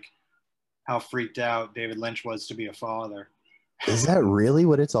about like how freaked out David Lynch was to be a father. Is that really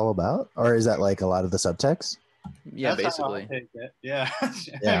what it's all about? Or is that like a lot of the subtext? Yeah, that's basically. How I take it. Yeah.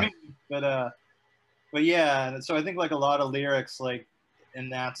 Yeah. I mean, but yeah, so I think like a lot of lyrics like in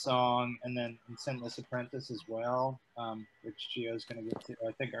that song and then in Scentless Apprentice as well, which Gio's gonna get to,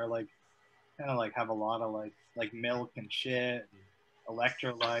 I think are like kind of like have a lot of like milk and shit, and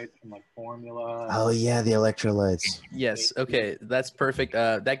electrolytes and like formula. Oh yeah, the electrolytes. Yes. Okay, that's perfect.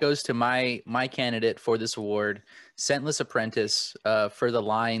 That goes to my candidate for this award, Scentless Apprentice, for the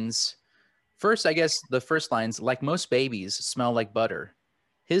lines. First, I guess the first lines, like most babies smell like butter.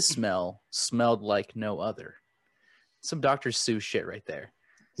 His smell smelled like no other. Some Dr. Seuss shit right there.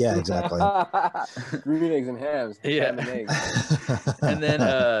 Yeah, exactly. Green eggs and hams. Yeah. Ham and eggs. And then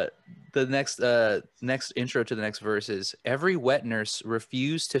the next intro to the next verse is, every wet nurse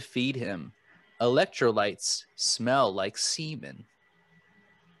refused to feed him. Electrolytes smell like semen.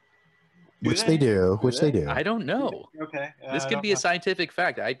 Which they do. I don't know. Okay. This could be a scientific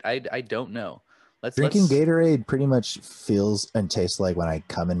fact. I don't know. Drinking Gatorade pretty much feels and tastes like when I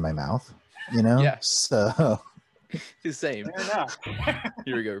come in my mouth, you know? Yeah. So The same. Fair enough.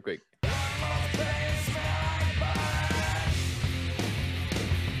 Here we go, real quick.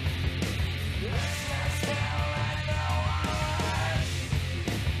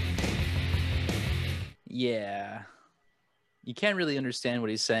 Yeah. You can't really understand what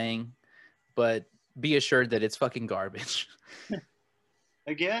he's saying, but be assured that it's fucking garbage.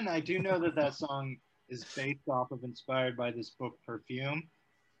 Again, I do know that song is based off of, inspired by this book, Perfume,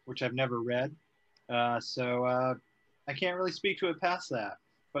 which I've never read. So I can't really speak to it past that.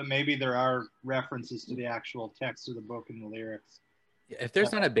 But maybe there are references to the actual text of the book and the lyrics. If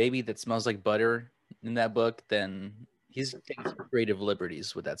there's not a baby that smells like butter in that book, then he's taking some creative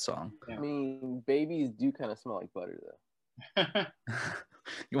liberties with that song. Yeah. I mean, babies do kind of smell like butter, though.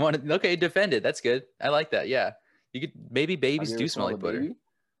 You want to? Okay, defend it. That's good. I like that. Yeah, you could. Maybe babies Have you do ever smell like smelled a butter. baby?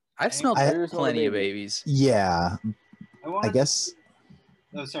 I've smelled Have you ever smelled a plenty of baby? babies. Yeah, wanted I guess.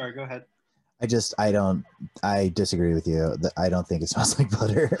 Oh, sorry. Go ahead. I disagree with you. I don't think it smells like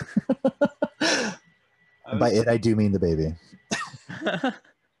butter. By it, I do mean the baby. I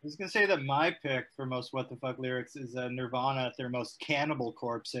was gonna say that my pick for most what the fuck lyrics is Nirvana at their most Cannibal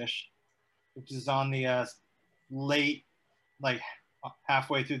Corpse-ish, which is on the late, like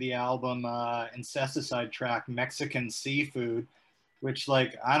halfway through the album, Incesticide track, Mexican Seafood, which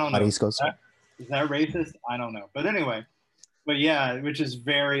like I don't know. Is that racist? I don't know. But anyway, but yeah, which is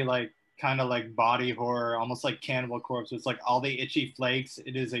very like kind of like body horror, almost like Cannibal Corpse. It's like all the itchy flakes,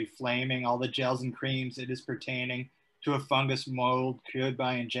 it is a flaming, all the gels and creams, it is pertaining to a fungus mold cured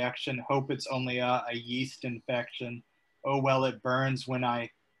by injection. Hope it's only a yeast infection. Oh, well, it burns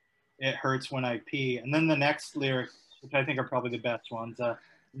it hurts when I pee. And then the next lyric, which I think are probably the best ones.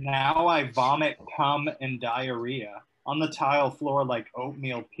 Now I vomit, cum, and diarrhea on the tile floor like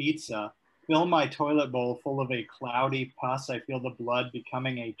oatmeal pizza. Fill my toilet bowl full of a cloudy pus. I feel the blood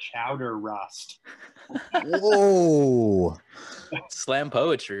becoming a chowder rust. Whoa. Slam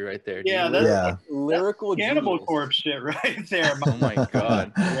poetry right there, dude. Yeah, that's lyrical Cannibal genius. Corpse shit right there. Oh my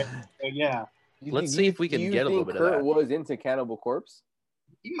god. So, yeah. Let's see if we can get a little bit of Kurt that. was into Cannibal Corpse?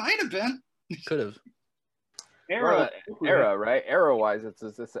 He might have been. Could have. Era, right? Era-wise, it's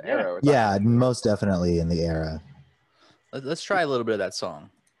an era. Yeah, most definitely in the era. Let's try a little bit of that song.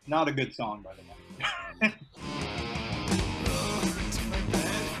 Not a good song, by the way.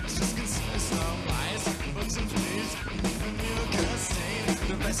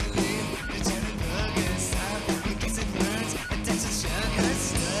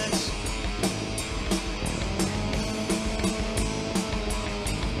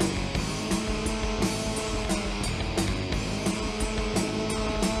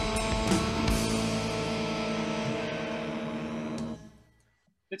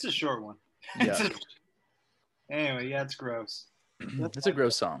 It's a short one. Yeah. Anyway, yeah, it's gross. It's a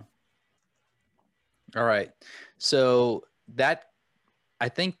gross song. All right. So that, I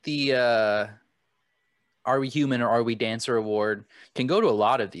think the Are We Human or Are We Dancer award can go to a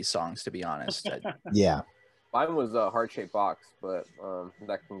lot of these songs, to be honest. Yeah. Mine was a heart-shaped box, but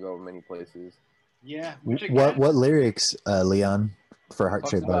that can go many places. Yeah. What lyrics, Leon, for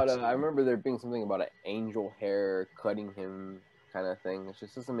Heart-Shaped Box? I remember there being something about an angel hair cutting him kind of thing. It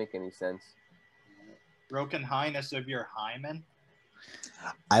just doesn't make any sense. Broken highness of your hymen.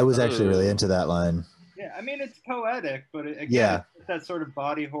 I was actually really into that line. Yeah, I mean, it's poetic, but again, it's that sort of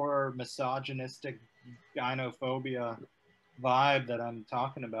body horror, misogynistic, gynophobia vibe that I'm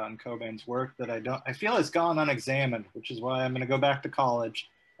talking about in Cobain's work that I feel has gone unexamined, which is why I'm going to go back to college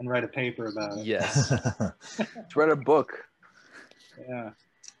and write a paper about it. Yes. Let's write a book. Yeah.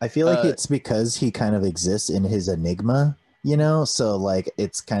 I feel like it's because he kind of exists in his enigma, you know? So, like,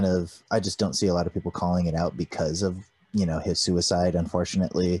 it's kind of, I just don't see a lot of people calling it out because of, you know, his suicide,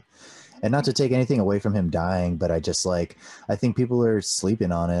 unfortunately. And not to take anything away from him dying, but I just, like, I think people are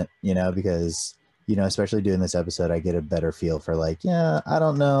sleeping on it, you know, because, you know, especially doing this episode, I get a better feel for, like, yeah, I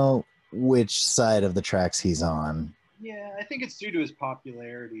don't know which side of the tracks he's on. Yeah, I think it's due to his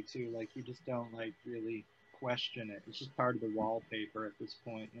popularity, too. Like, you just don't, like, really question it. It's just part of the wallpaper at this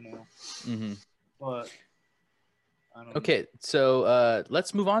point, you know? Mm-hmm. But I don't know. So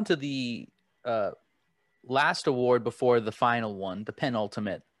let's move on to the last award before the final one, the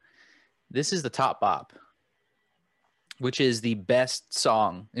penultimate. This is the Top Bop, which is the best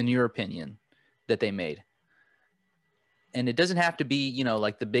song, in your opinion, that they made. And it doesn't have to be, you know,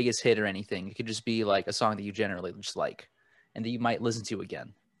 like the biggest hit or anything. It could just be like a song that you generally just like and that you might listen to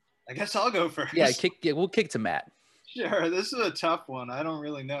again. I guess I'll go first. Yeah, we'll kick to Matt. Sure, this is a tough one. I don't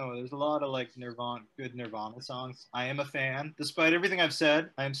really know. There's a lot of like good Nirvana songs. I am a fan. Despite everything I've said,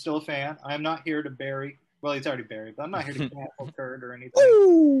 I am still a fan. I am not here to bury. Well, he's already buried, but I'm not here to cancel Kurt or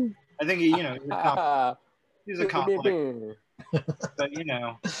anything. I think he's He's a conflict. But you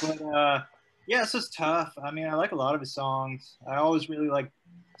know, yeah, it's just tough. I mean, I like a lot of his songs. I always really like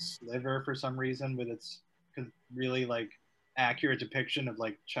Sliver for some reason with its really like accurate depiction of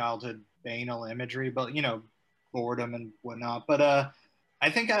like childhood banal imagery, but you know, boredom and whatnot. But I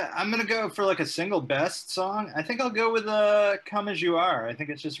think I'm gonna go for like a single best song. I think I'll go with "Come as You Are." I think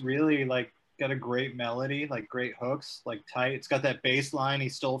it's just really like got a great melody, like great hooks, like tight. It's got that bass line he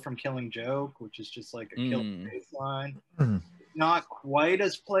stole from Killing Joke, which is just like a killer bass line. Not quite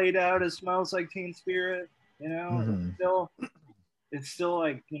as played out as Smells Like Teen Spirit, you know. It's still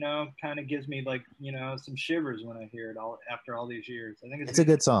like, you know, kind of gives me like, you know, some shivers when I hear it all after all these years. I think it's a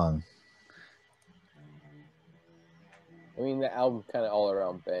good song. I mean, the album kind of all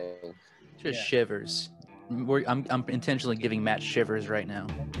around bangs. Just shivers. I'm intentionally giving Matt shivers right now.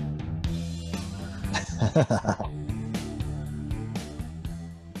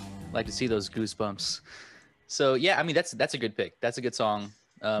 Like to see those goosebumps. So yeah, I mean that's a good pick. That's a good song.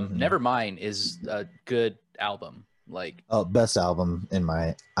 Nevermind is a good album. Like best album in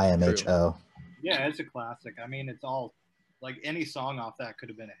my IMHO. True. Yeah, it's a classic. I mean, it's all like any song off that could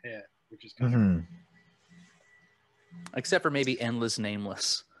have been a hit, which is kind of except for maybe Endless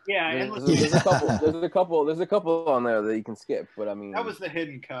Nameless. Yeah, there's a couple on there that you can skip, but I mean that was the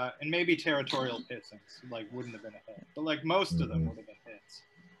hidden cut, and maybe Territorial Pissings like wouldn't have been a hit, but like most of them would have been hits.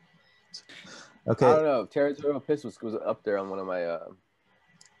 Okay. I don't know. Territorial Piss was up there on one of my.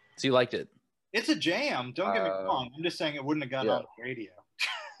 So you liked it? It's a jam. Don't get me wrong. I'm just saying it wouldn't have gotten on the radio.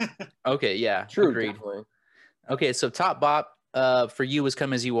 Okay. Yeah. True. Agreed. Definitely. Okay. So top bop for you was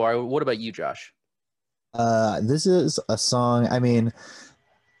 "Come as You Are." What about you, Josh? This is a song. I mean,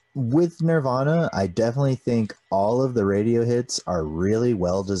 with Nirvana, I definitely think all of the radio hits are really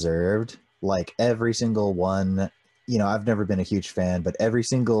well deserved. Like every single one. You know, I've never been a huge fan, but every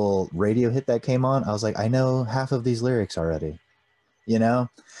single radio hit that came on, I was like, I know half of these lyrics already, you know?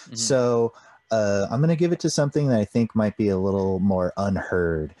 So I'm going to give it to something that I think might be a little more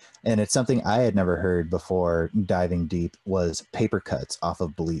unheard. And it's something I had never heard before diving deep was Paper Cuts off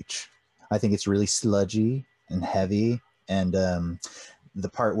of Bleach. I think it's really sludgy and heavy. And the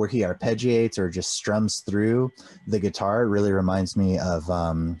part where he arpeggiates or just strums through the guitar really reminds me of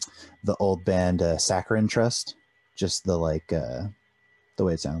the old band Saccharine Trust. Just the like the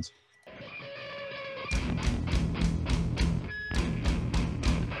way it sounds.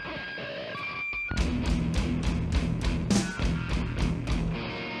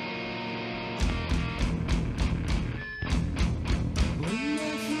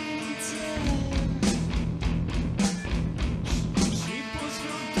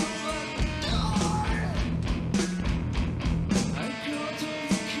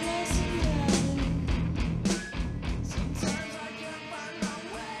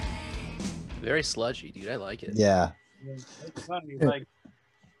 Very sludgy, dude. I like it. Yeah. It's funny. Like,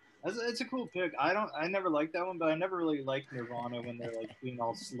 it's a cool pick. I never liked that one, but I never really liked Nirvana when they're like being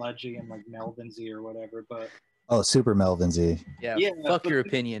all sludgy and like Melvinsy or whatever. But super Melvinsy. Yeah. Fuck your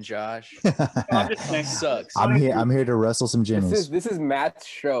opinion, Josh. I'm just saying, sucks. I'm here to wrestle some jimmies. This is Matt's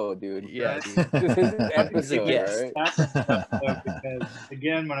show, dude. Yeah, dude. This is his episode, guest. right? Because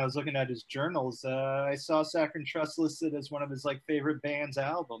again, when I was looking at his journals, I saw Saccharine Trust listed as one of his like favorite band's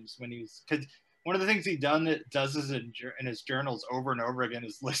albums when he was, because one of the things he does is in his journals over and over again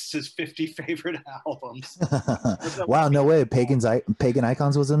is lists his 50 favorite albums. Wow, no way. Pagan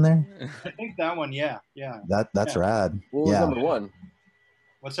Icons was in there? I think that one, yeah. That's rad. What was number one?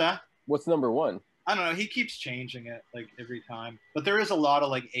 What's that? What's number one? I don't know. He keeps changing it like every time. But there is a lot of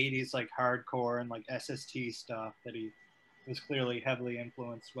like 80s like hardcore and like SST stuff that he was clearly heavily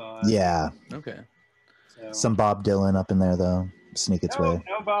influenced by. Yeah. Okay. So, some Bob Dylan up in there though. Sneak its way.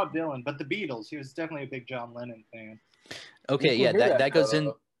 No Bob Dylan, but the Beatles. He was definitely a big John Lennon fan. Okay, yeah, that goes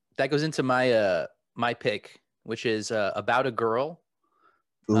into my my pick, which is About a Girl.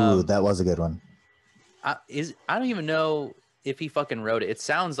 Ooh, that was a good one. I don't even know if he fucking wrote it. It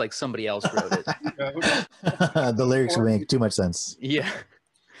sounds like somebody else wrote it. The lyrics make too much sense. Yeah.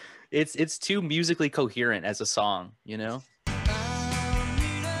 It's too musically coherent as a song, you know?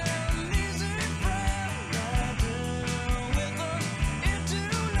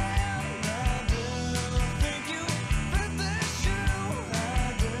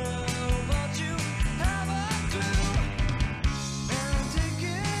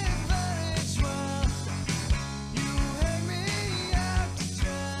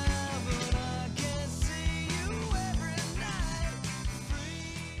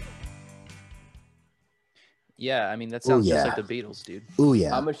 Yeah, I mean that sounds just like the Beatles, dude. Ooh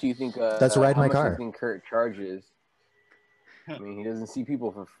yeah. How much do you think? That's right, my car. Do you think Kurt charges? I mean, he doesn't see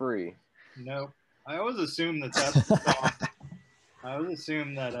people for free. No. I always assume that that's the song. I always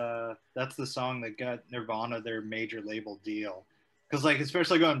assume that that's the song that got Nirvana their major label deal. Because like,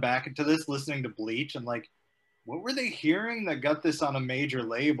 especially going back into this, listening to Bleach, I'm like, what were they hearing that got this on a major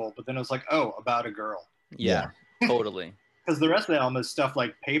label? But then it was like, oh, About a Girl. Yeah, totally. Because the rest of the album is stuff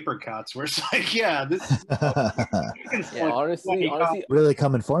like Paper Cuts, where it's like, yeah, this. Yeah, honestly, really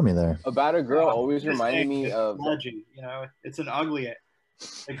coming for me there. About a Girl always Just reminded saying, me it's of. sludgy, you know, it's an ugly.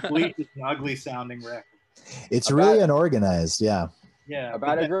 Like Bleach is an ugly sounding record. It's really unorganized, yeah. Yeah.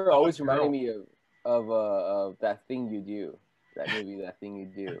 About a Girl always reminded me of That Thing You Do. That movie, That Thing You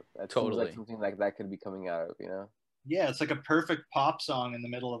Do. That Totally. seems like something like that could be coming out of, you know? Yeah, it's like a perfect pop song in the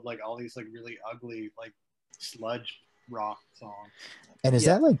middle of like all these like really ugly like sludge rock songs. And is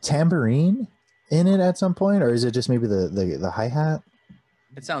that like tambourine in it at some point, or is it just maybe the hi-hat?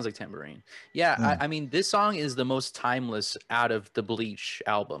 It sounds like tambourine. Yeah, I mean, this song is the most timeless out of the Bleach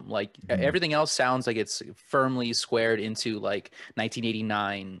album. Like everything else sounds like it's firmly squared into like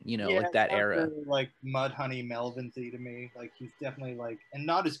 1989, you know, like that era. Very, like Mudhoney Melvin-y to me. Like he's definitely like, and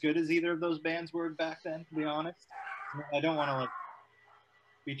not as good as either of those bands were back then, to be honest. I don't want to like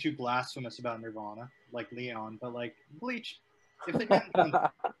be too blasphemous about Nirvana, like Leon, but like Bleach. If they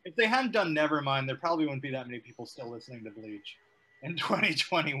hadn't done Nevermind, there probably wouldn't be that many people still listening to Bleach in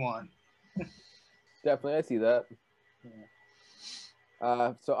 2021. Definitely, I see that.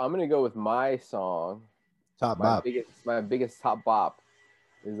 Yeah. So I'm gonna go with my song. Top bop. My biggest top bop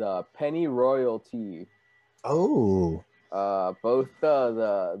is Penny Royalty. Oh. Both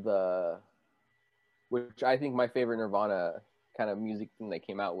the which I think my favorite Nirvana kind of music thing that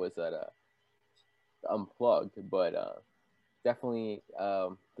came out was that Unplugged, but definitely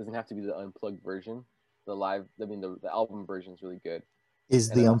doesn't have to be the unplugged version. The live, I mean, the album version is really good. Is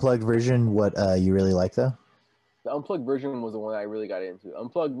the unplugged version what you really like though? The unplugged version was the one I really got into.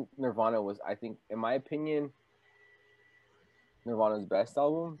 Unplugged Nirvana was, I think, in my opinion, Nirvana's best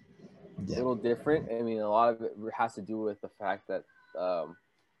album. Yeah. A little different. I mean, a lot of it has to do with the fact that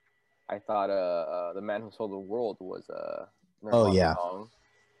I thought The Man Who Sold the World was a Nirvana song.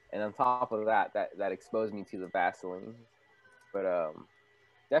 And on top of that exposed me to the Vaseline. But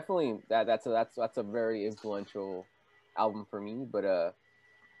definitely that's a very influential album for me. But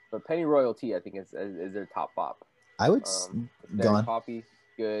Penny Royalty, I think, is their top bop. I would go on. Poppy,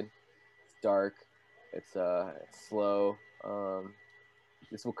 good. It's dark. It's slow.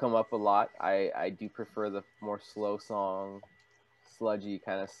 This will come up a lot. I do prefer the more slow song, sludgy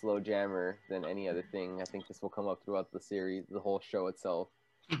kind of slow jammer than any other thing. I think this will come up throughout the series, the whole show itself.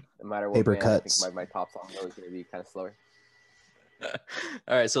 No matter what Paper band, Cuts. I think my top song is always going to be kind of slower.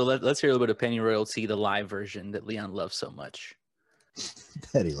 All right, so let's hear a little bit of Penny Royalty, the live version that Leon loves so much.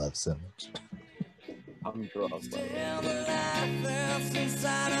 That he loves so much. I'm drunk.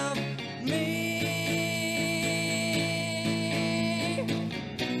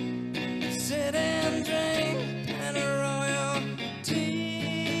 Sit and drink and a royal tea.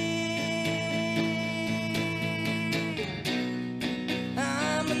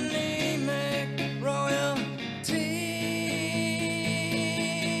 I'm an anemic royal tea.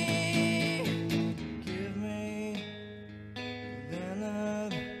 Give me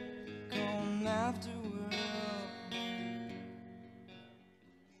Leonard going afterward.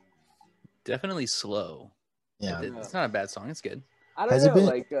 Definitely slow. Yeah, it's not a bad song. It's good. I don't know.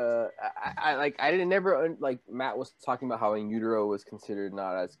 Like, I didn't never like Matt was talking about how In Utero was considered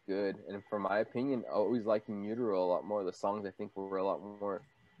not as good, and from my opinion, I always liked In Utero a lot more. The songs I think were a lot more,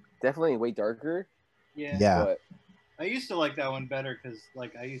 definitely way darker. Yeah. But I used to like that one better because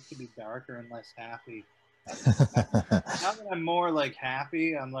like I used to be darker and less happy. Now that I'm more like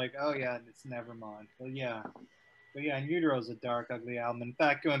happy, I'm like, oh yeah, it's Nevermind. But yeah, In Utero is a dark, ugly album. In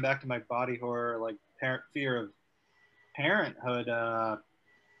fact, going back to my body horror, like fear of parenthood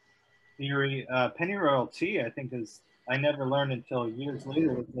theory, Penny Royalty, I think I never learned until years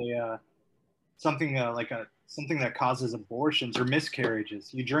later was something that causes abortions or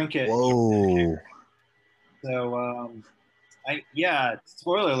miscarriages. You drink it. Whoa. So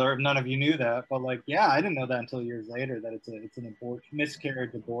spoiler alert, none of you knew that, but like, yeah, I didn't know that until years later that it's an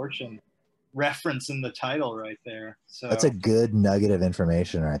miscarriage abortion reference in the title right there. So that's a good nugget of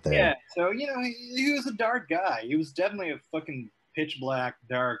information right there. Yeah, so he was a dark guy. He was definitely a fucking pitch black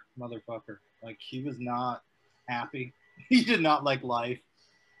dark motherfucker. Like he was not happy. He did not like life.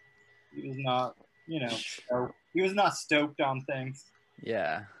 He was not, he was not stoked on things.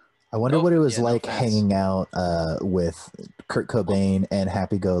 Yeah. I wonder what it was like hanging out with Kurt Cobain and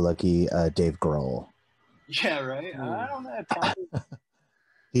happy-go-lucky Dave Grohl. Yeah, right. I don't know. Probably...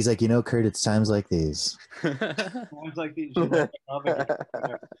 He's like, Kurt, it's times like these. Times like these.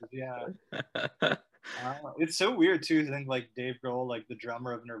 Yeah. It's so weird too to think like Dave Grohl, like the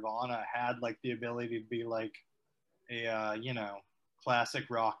drummer of Nirvana, had like the ability to be like a classic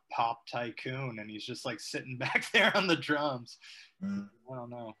rock pop tycoon, and he's just like sitting back there on the drums. I don't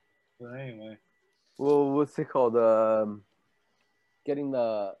know, but anyway. Well, what's it called? Getting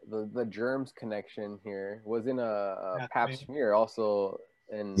the Germs connection here was in a Pap Smear also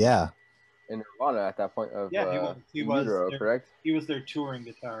in Nirvana at that point of he was utero, correct? He was their touring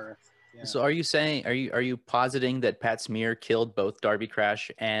guitarist. Yeah. So are you positing that Pat Smear killed both Darby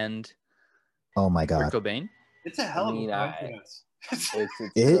Crash and Oh my God, Kurt Cobain? It's a hell of a coincidence.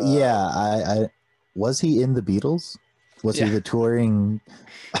 I was he in the Beatles? Was he the touring?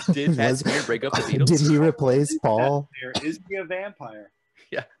 Did Pat Smear break up the Beatles? Did he replace Paul? Is he a vampire?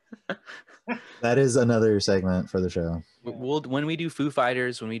 Yeah. That is another segment for the show. We'll when we do Foo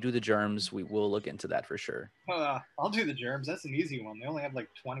Fighters, when we do the Germs, we will look into that for sure. I'll do the Germs. That's an easy one. They only have like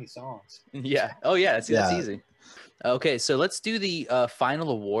 20 songs. Yeah. Oh yeah. That's easy. Okay, so let's do the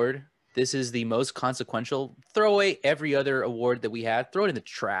final award. This is the most consequential. Throw away every other award that we had. Throw it in the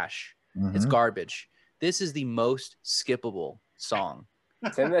trash. It's garbage. This is the most skippable song.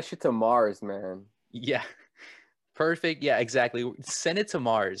 Send that shit to Mars, man. Yeah. Perfect. Yeah, exactly. Send it to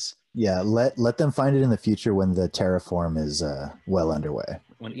Mars. Yeah, let them find it in the future when the terraform is well underway.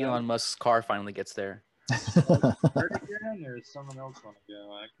 When Elon Musk's car finally gets there. Start again, or does someone else want to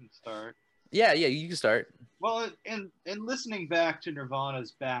go? I can start. Yeah, you can start. Well, in listening back to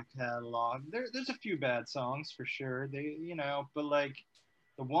Nirvana's back catalog, there's a few bad songs for sure. But like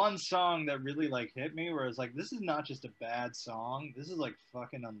the one song that really like hit me, where I was like, this is not just a bad song. This is like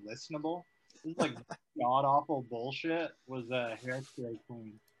fucking unlistenable. This is like god awful bullshit. Was Hairspray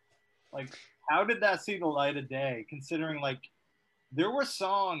Queen. Like, how did that see the light of day? Considering like there were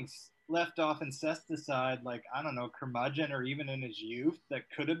songs left off Incesticide, like, I don't know, Curmudgeon, or even in his youth, that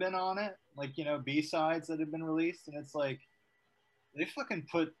could have been on it, like, B-sides that had been released, and it's like, they fucking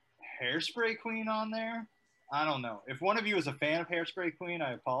put Hairspray Queen on there? I don't know. If one of you is a fan of Hairspray Queen,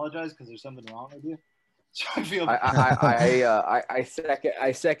 I apologize, because there's something wrong with you. So I feel I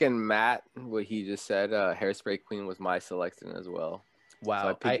second Matt, what he just said. Hairspray Queen was my selection as well. Wow.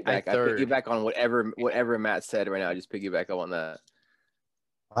 So I piggyback on whatever Matt said right now. I just piggyback up on that.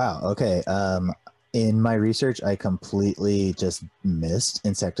 Wow. Okay. In my research, I completely just missed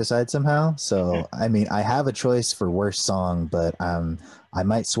Insecticide somehow. So, I mean, I have a choice for worst song, but I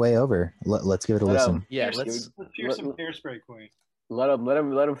might sway over. Let's give it a listen. Let's hear some Hairspray Queen. Let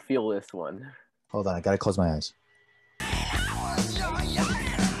him feel this one. Hold on, I gotta close my eyes.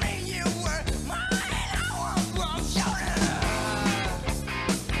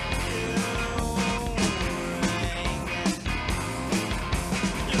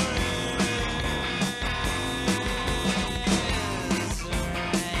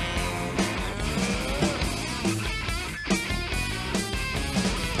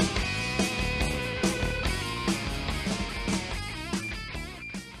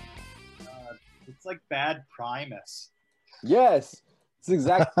 It's like bad Primus. Yes, it's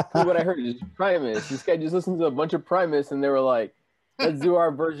exactly what I heard. It's Primus. This guy just listened to a bunch of Primus, and they were like, "Let's do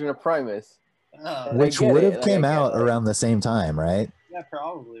our version of Primus," which would have came out around the same time, right? Yeah,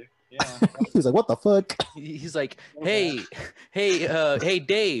 probably. Yeah. He's like, "What the fuck?" He's like, "Hey,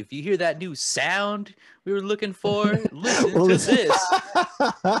 Dave, you hear that new sound we were looking for? Listen to this."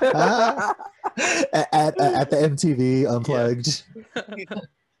 at the MTV Unplugged. Yeah.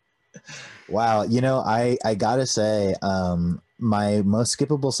 Wow, I gotta say, my most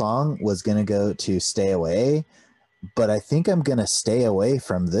skippable song was gonna go to "Stay Away," but I think I'm gonna stay away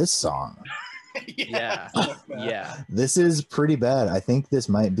from this song. Yeah. This is pretty bad. I think this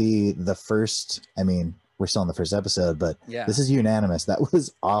might be the first. I mean, we're still on the first episode, but this is unanimous. That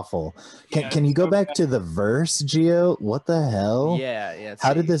was awful. Can you go back to the verse, Gio? What the hell? Yeah.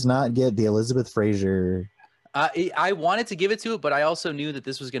 How did this not get the Elizabeth Fraser? I wanted to give it to it, but I also knew that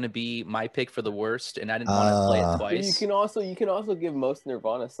this was going to be my pick for the worst, and I didn't want to play it twice. You can also give most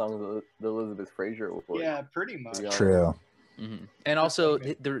Nirvana songs the Elizabeth Fraser award. Yeah, pretty much. True. Mm-hmm. And also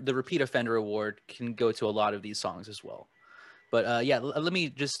the repeat offender award can go to a lot of these songs as well. But let me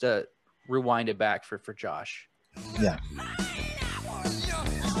just rewind it back for Josh. Yeah.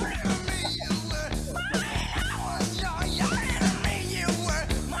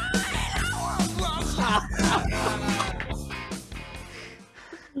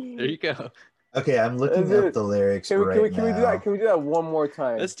 There you go. Okay, I'm looking up the lyrics can we now. do that? Can we do that one more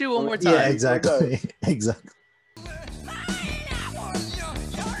time? Let's do one more time. Yeah, exactly. Exactly.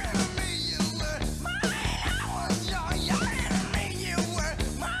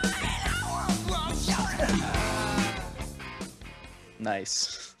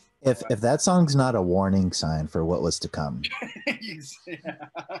 Nice. If that song's not a warning sign for what was to come.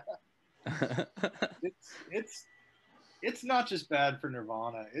 It's not just bad for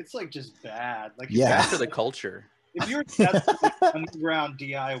Nirvana. It's like just bad. Like Yeah. Bad for the culture. if you were testing like an underground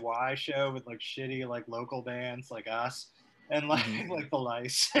DIY show with like shitty like local bands like us and like like the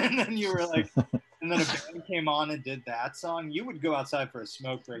Lice, and then you were like, and then a band came on and did that song, you would go outside for a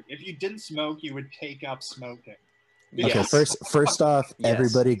smoke break. If you didn't smoke, you would take up smoking. Okay, first off, Yes.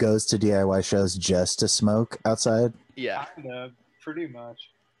 everybody goes to DIY shows just to smoke outside. Yeah. Kinda, pretty much.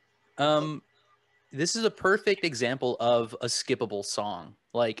 This is a perfect example of a skippable song.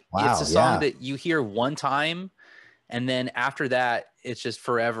 Like Wow, it's a song yeah. that you hear one time, and then after that, it's just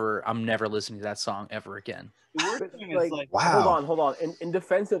forever. I'm never listening to that song ever again. The weird thing Like, is like, Wow. hold on. In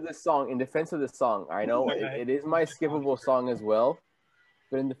defense of this song, I know Okay. it is my skippable song as well,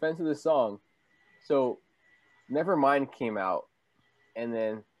 but in defense of this song, so Nevermind came out, and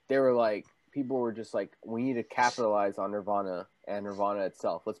then they were like, people were just like, we need to capitalize on Nirvana and Nirvana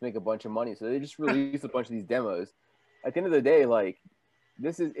itself. Let's make a bunch of money. So they just released a bunch of these demos. At the end of the day, like,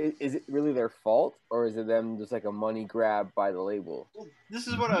 is it really their fault, or is it them just like a money grab by the label? this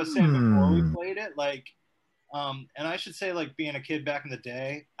is what I was saying before we played it. Like, and I should say, like, being a kid back in the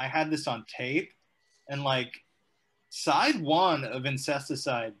day, I had this on tape, and like, side one of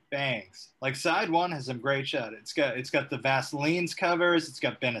Incesticide bangs. Like, side one has some great shit. It's got the Vaseline's covers. It's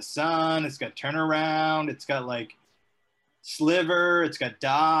got Ben Hassan. It's got Turnaround. It's got like Sliver. It's got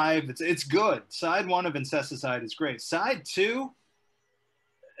Dive. It's good. Side one of Incesticide is great. Side two,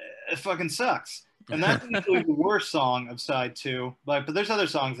 it fucking sucks. And that's usually the worst song of side two. But there's other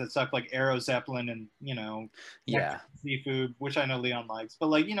songs that suck, like Aero Zeppelin and, you know, Yeah. Seafood, which I know Leon likes. But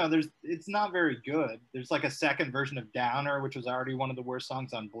like, you know, it's not very good. There's like a second version of Downer, which was already one of the worst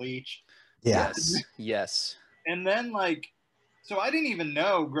songs on Bleach. Yeah. Yes. And then like, so I didn't even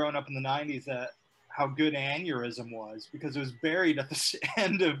know growing up in the 90s that how good Aneurysm was, because it was buried at the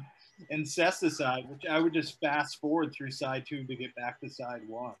end of Incesticide, which I would just fast forward through side two to get back to side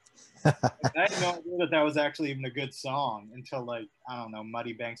one. Like, I had no idea that was actually even a good song until, like, I don't know,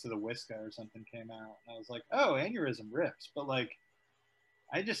 Muddy Banks of the Whiska or something came out. And I was like, oh, Aneurysm rips. But like,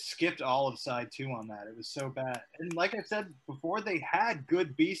 I just skipped all of side two on that. It was so bad. And like I said before, they had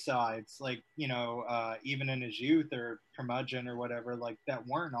good B-sides, like, you know, Even in His Youth or Curmudgeon or whatever, like, that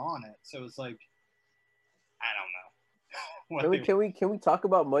weren't on it. So it's like, I don't know. Can we talk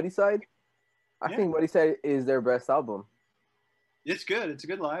about Muddy Side? I think Muddy Side is their best album. It's good. It's a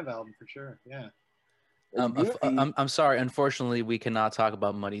good live album for sure. Yeah. I'm sorry. Unfortunately, we cannot talk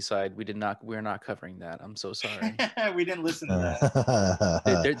about Muddy Side. We're not covering that. I'm so sorry. We didn't listen to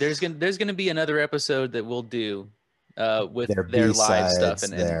that. There's gonna be another episode that we'll do with Their their live B-sides, stuff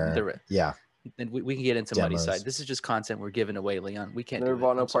and yeah. and we can get into Demos. Muddy Side. This is just content we're giving away, Leon. We can't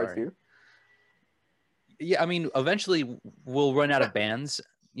Nirvana do it. I'm Part sorry. 2. Yeah, I mean, eventually we'll run out of bands,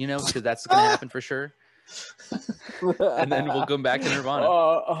 you know, because that's gonna happen for sure. And then we'll go back to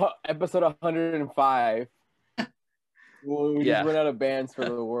Nirvana. Episode 105. We just run out of bands for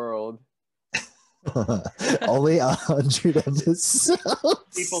the world. Only 100 episodes.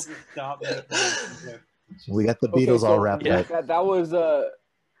 People just stop making it. We got the Beatles all wrapped up. That was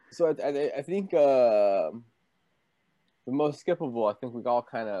so I think the most skippable. I think we all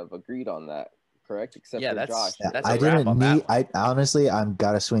kind of agreed on that. Correct, except for Josh. That's I a wrap didn't on need. that one. I honestly, I'm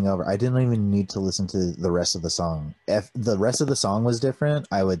gotta swing over. I didn't even need to listen to the rest of the song. If the rest of the song was different,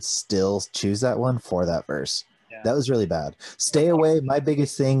 I would still choose that one for that verse. Yeah. That was really bad. Stay Away. My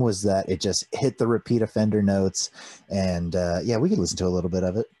biggest thing was that it just hit the repeat offender notes, and yeah, we could listen to a little bit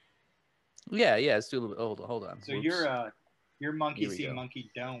of it. Yeah. Let's do a little bit. Hold on. So you're monkey see, monkey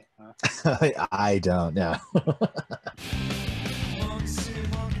don't, huh? I don't know.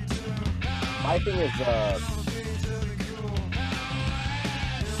 My thing is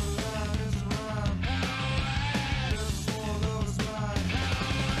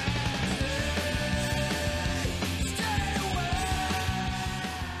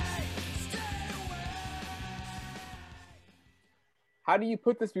how do you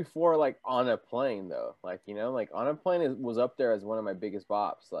put this before, like, On a Plane, though? Like, you know, like, On a Plane was up there as one of my biggest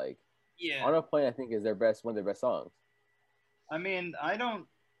bops. Like, Yeah. On a Plane, I think, is one of their best songs. I mean, I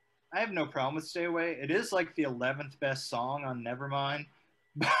have no problem with Stay Away. It is like the 11th best song on Nevermind.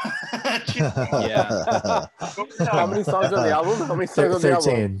 Yeah. How many songs on the album? How many songs on the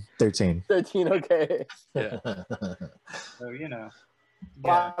album? 13. 13, okay. Yeah. So, you know.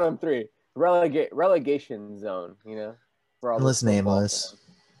 Yeah. Bottom 3. Relegation zone, you know? For all Endless the football Nameless. fans.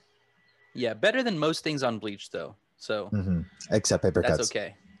 Yeah. Better than most things on Bleach, though. So Except Paper that's Cuts.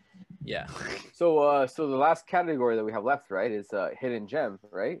 okay. Yeah. So the last category that we have left, right, is Hidden Gem,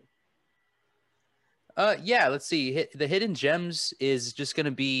 right? Yeah, let's see. The Hidden Gems is just going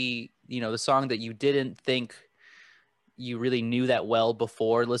to be, the song that you didn't think you really knew that well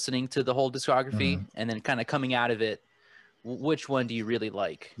before listening to the whole discography, and then kind of coming out of it, which one do you really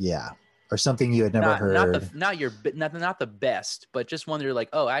like? Yeah. Or something you had never heard. Not the best, but just one that you're like,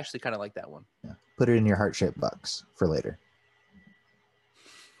 oh, I actually kind of like that one. Yeah. Put it in your heart-shaped box for later.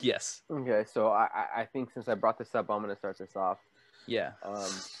 Yes. Okay, so I think since I brought this up, I'm gonna start this off. Yeah.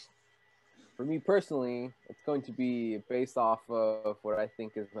 For me personally, it's going to be based off of what I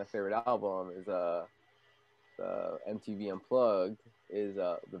think is my favorite album is the MTV Unplugged is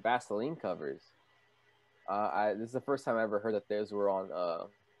the Vaseline covers. This is the first time I ever heard that theirs were on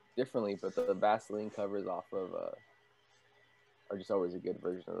differently, but the Vaseline covers off of are just always a good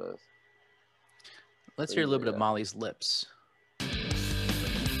version of those. Let's hear a little bit of Molly's Lips.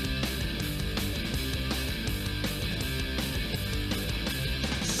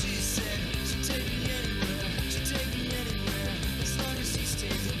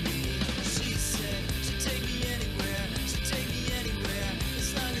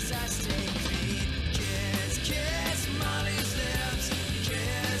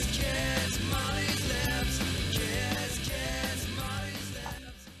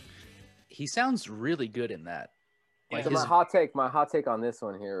 He sounds really good in that. Like so my hot take on this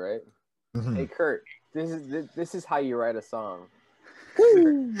one here, right? Mm-hmm. Hey Kurt, this is how you write a song.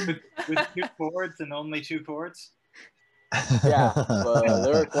 with 2 chords and only 2 chords. Yeah, but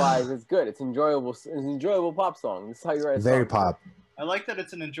lyric-wise, it's good. It's enjoyable. It's an enjoyable pop song. This is how you write a song. Very pop. I like that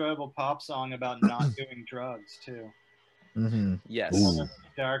it's an enjoyable pop song about not doing drugs too. Mm-hmm. Yes.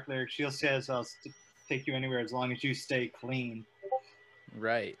 Dark lyrics. She says, "I'll take you anywhere as long as you stay clean."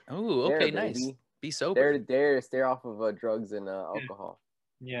 Right. Oh, okay, nice. Baby. Be sober. Stay off of drugs and alcohol.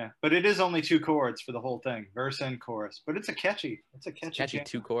 Yeah, but it is only 2 chords for the whole thing, verse and chorus. But it's a catchy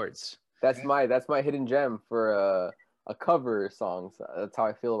 2 chords. That's my hidden gem for a cover song. So that's how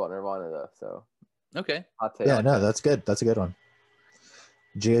I feel about Nirvana, though. So okay. I'll take. Yeah, no, that's good. That's a good one.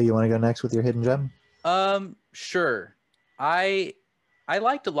 Gio, you want to go next with your hidden gem? Sure. I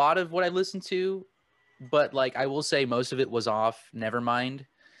liked a lot of what I listened to. But like I will say most of it was off Nevermind,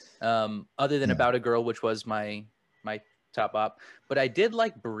 other than About a Girl, which was my top op. But I did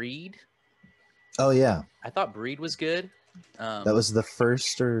like Breed. Oh yeah, I thought Breed was good. That was the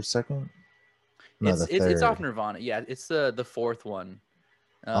first or second? No, it's off Nirvana. Yeah, it's the fourth one.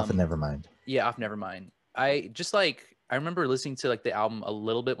 Off of Nevermind. Yeah, off Nevermind. I remember listening to like the album a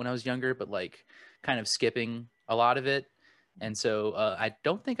little bit when I was younger, but like kind of skipping a lot of it. And so I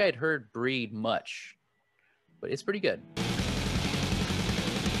don't think I'd heard Breed much. But it's pretty good.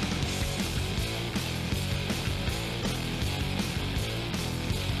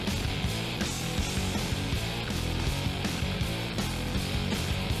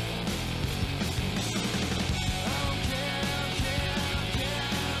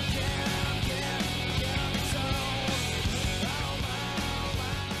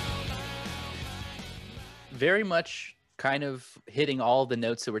 Very much kind of hitting all the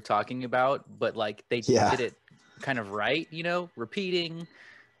notes that we're talking about, but like they did it kind of right, repeating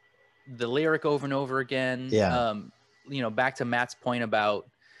the lyric over and over again. Back to Matt's point about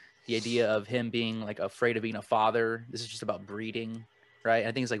the idea of him being like afraid of being a father. This is just about breeding, right?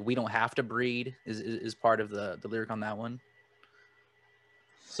 I think it's like we don't have to breed is part of the lyric on that one.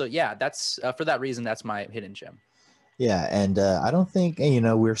 So yeah, that's for that reason that's my hidden gem. Yeah, and I don't think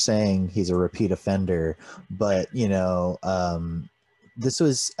we're saying he's a repeat offender, but this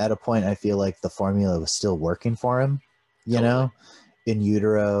was at a point I feel like the formula was still working for him, know, In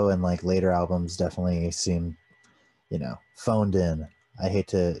Utero and like later albums definitely seem, phoned in. I hate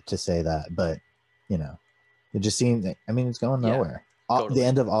to say that, but it just seemed, it's going nowhere. The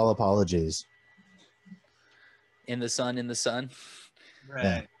end of All Apologies. In the sun. Right.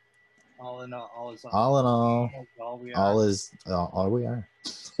 Yeah. All in all, all is all we are.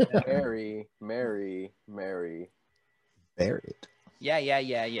 Mary. Buried.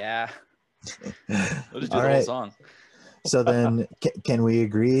 Yeah. We'll just do all the right. whole song. So then, can we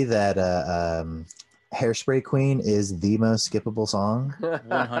agree that Hairspray Queen is the most skippable song?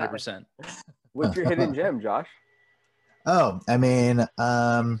 100%. What's your hidden gem, Josh? Oh,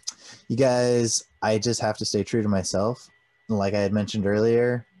 you guys, I just have to stay true to myself. Like I had mentioned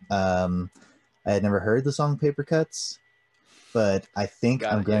earlier, I had never heard the song Paper Cuts, but I think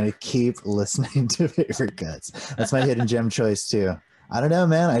I'm going to keep listening to Paper Cuts. That's my hidden gem choice too. I don't know,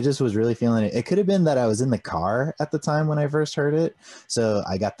 man. I just was really feeling it. It could have been that I was in the car at the time when I first heard it, so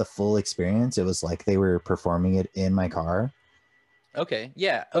I got the full experience. It was like they were performing it in my car. Okay.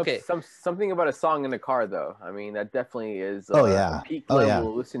 Yeah. Okay. Something about a song in the car, though. I mean, that definitely is. Oh, yeah. A peak Oh,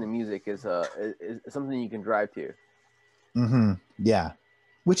 level yeah. listening to music is something you can drive to. Mm-hmm. Yeah.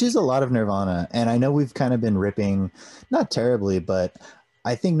 Which is a lot of Nirvana. And I know we've kind of been ripping, not terribly, but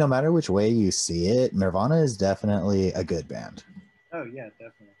I think no matter which way you see it, Nirvana is definitely a good band. Oh yeah,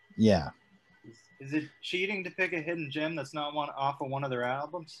 definitely. Yeah. Is it cheating to pick a hidden gem that's not off of one of their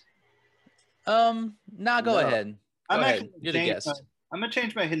albums? Nah, go No. ahead. Go ahead. You're the guest. I'm gonna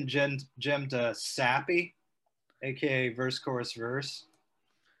change my hidden gem to Sappy, aka verse chorus verse.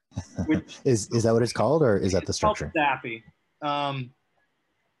 Is that what it's called, or is that the structure? Called Sappy.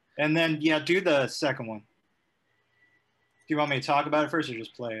 And then do the second one. Do you want me to talk about it first or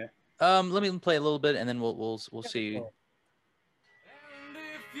just play it? Let me play a little bit and then we'll see. And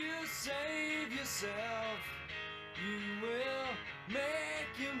if you save yourself, you will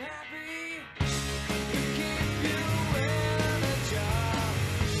make him happy. Keep you in a job,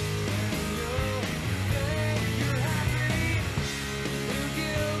 and you'll think you're happy. He'll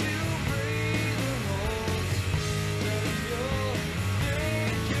give you breathing holes, then you'll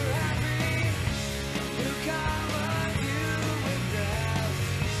think you're happy. He'll cover you with death,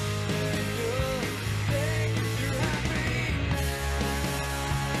 then you'll think you're happy now.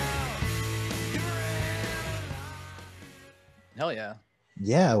 You're in a Hell yeah.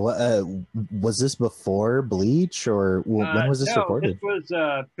 Yeah. Was this before Bleach, or when was this recorded? This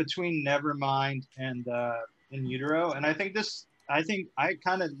was between Nevermind and In Utero, and I think I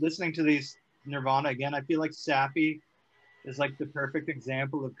kind of listening to these Nirvana again. I feel like Sappy is like the perfect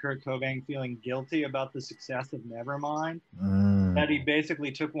example of Kurt Cobain feeling guilty about the success of Nevermind. That he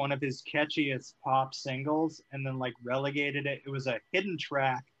basically took one of his catchiest pop singles and then like relegated it. It was a hidden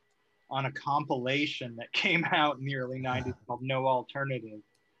track on a compilation that came out in the early 90s called No Alternative.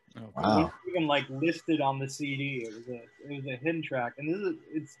 Oh, It Wow. wasn't even like listed on the CD. It was a hidden track, and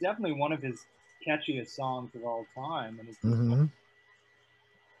it's definitely one of his catchiest songs of all time. And it's just, Mhm.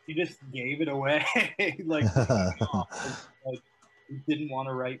 he just gave it away, like he didn't want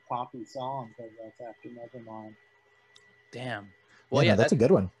to write poppy songs. Like that's after Nevermind. Damn. Well, Well, yeah, that's a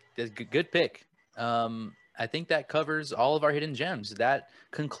good one. That's a good pick. I think that covers all of our hidden gems. That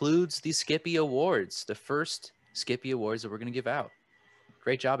concludes the Skippy Awards, the first Skippy Awards that we're going to give out.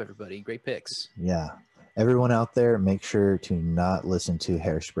 Great job, everybody. Great picks. Yeah. Everyone out there, make sure to not listen to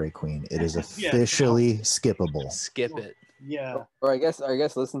Hairspray Queen. It is officially skippable. Skip it. Yeah. Or I guess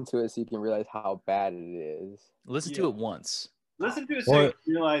listen to it so you can realize how bad it is. Listen to it once. Listen to it so you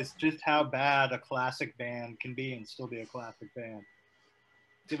realize just how bad a classic band can be and still be a classic band.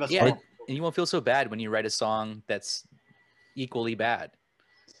 Give us Yeah, and you won't feel so bad when you write a song that's equally bad.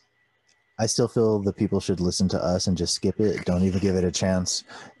 I still feel the people should listen to us and just skip it. Don't even give it a chance.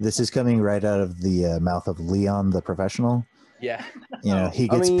 This is coming right out of the mouth of Leon, the professional. Yeah. You know, he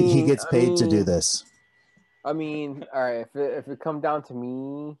gets paid to do this. I mean, all right. If it come down to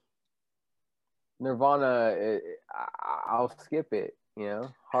me, Nirvana, I'll skip it. You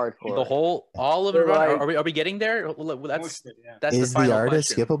know, hardcore. All of Nirvana. Are we getting there? That's is the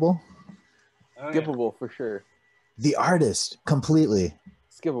artist question. skippable? Oh, Skippable for sure. The artist completely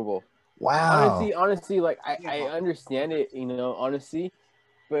Skippable. Wow. Honestly, like I understand it, you know, honestly,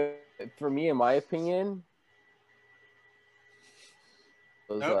 but for me, in my opinion,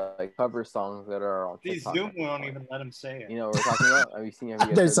 those like cover songs that are on TikTok. Zoom won't even let him say it. You know what we're talking about? Have you seen?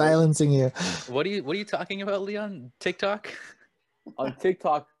 They're silencing you. What are you talking about, Leon? TikTok? On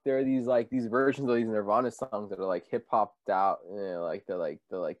TikTok, there are these versions of these Nirvana songs that are like hip hopped out, you know, like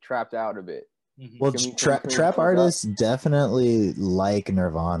they're trapped out a bit. Well, trap artists definitely like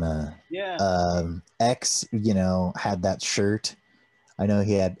Nirvana. Yeah. X, you know, had that shirt. I know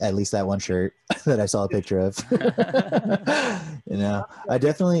he had at least that one shirt that I saw a picture of. You know, I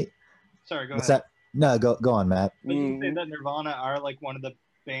definitely. Sorry, go what's ahead. That? No, go on, Matt. But you say that Nirvana are like one of the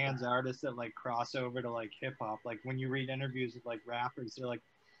bands, artists that like cross over to like hip hop. Like when you read interviews with like rappers, they're like,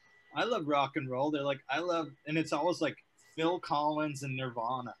 I love rock and roll. They're like, and it's always like Phil Collins and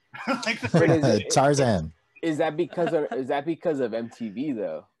Nirvana. Like Tarzan. Is that because of MTV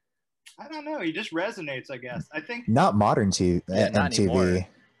though? I don't know. He just resonates, I guess. I think not modern MTV. Not anymore.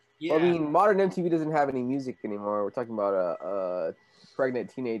 Yeah. Well, I mean, modern MTV doesn't have any music anymore. We're talking about pregnant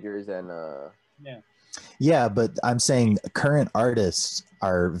teenagers and yeah. Yeah, but I'm saying current artists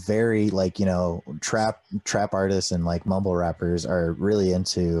are very like, you know, trap artists and like mumble rappers are really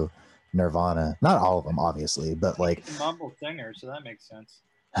into Nirvana. Not all of them, obviously, but like a mumble singer, so that makes sense.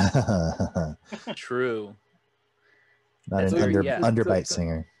 True. Not an underbite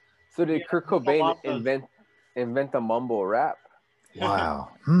singer. So did Kurt Cobain invent the mumble rap?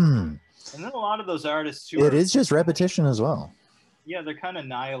 Wow. And then a lot of those artists too. It is just repetition as well. yeah, they're kind of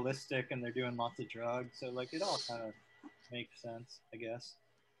nihilistic and they're doing lots of drugs. So like it all kind of makes sense, I guess.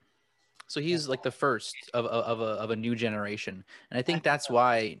 So he's like the first of a new generation, and I think that's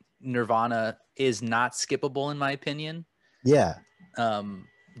why Nirvana is not skippable in my opinion. Yeah.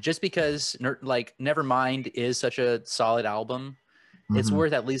 Just because like Nevermind is such a solid album, it's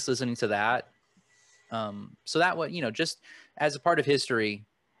worth at least listening to that. So that way, you know, just as a part of history,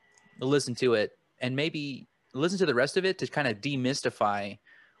 listen to it and maybe listen to the rest of it to kind of demystify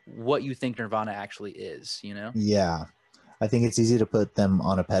what you think Nirvana actually is, you know? Yeah. I think it's easy to put them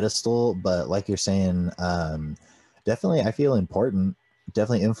on a pedestal, but like you're saying, definitely I feel important,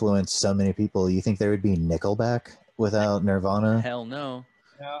 definitely influenced so many people. You think there would be Nickelback without Nirvana? Hell no.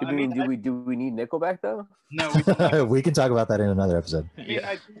 Do we need Nickelback though? No, we don't. We can talk about that in another episode. I mean,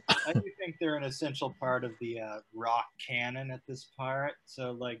 I do think they're an essential part of the rock canon at this part.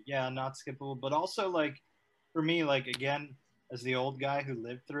 So, like, yeah, not skippable, but also, like, for me, like, again, as the old guy who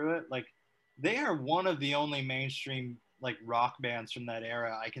lived through it, like, they are one of the only mainstream, like, rock bands from that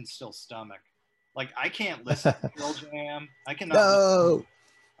era I can still stomach. Like, I can't listen to Pearl Jam. I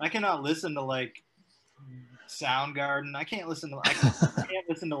cannot listen to, like, Soundgarden. I can't listen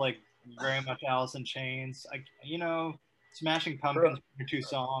to, like, very much Alice in Chains. Smashing Pumpkins for 2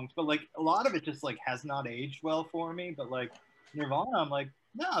 songs, but like a lot of it just like has not aged well for me. But like Nirvana, I'm like,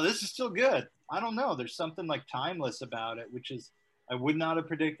 no, this is still good. I don't know. There's something like timeless about it, which is I would not have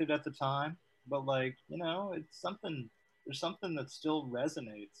predicted at the time. But like, it's something. There's something that still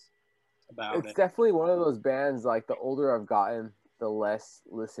resonates about it. It's definitely one of those bands. Like the older I've gotten, the less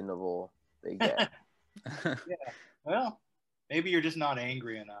listenable they get. Yeah. Well. Maybe you're just not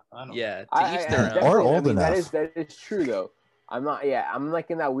angry enough. I don't know. To each their own. Or old enough. That is true though. I'm not. Yeah, I'm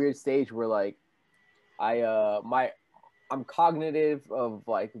like in that weird stage where like I'm cognitive of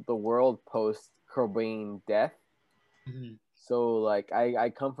like the world post Cobain death. Mm-hmm. So like I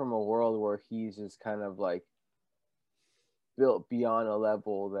come from a world where he's just kind of like built beyond a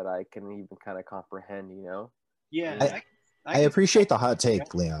level that I can even kind of comprehend. You know? Yeah. I appreciate the hot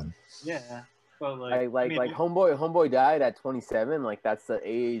take, Leon. Yeah. But like homeboy died at 27. Like that's the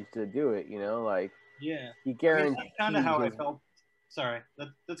age to do it, you know. Like he guaranteed. That's kind of how I felt. Sorry,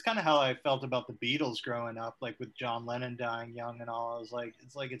 that's kind of how I felt about the Beatles growing up, like with John Lennon dying young and all. I was like,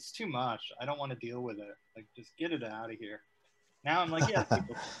 it's too much. I don't want to deal with it. Like, just get it out of here. Now I'm like, yeah,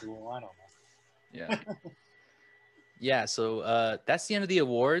 people are cool. I don't know. Yeah. Yeah. So that's the end of the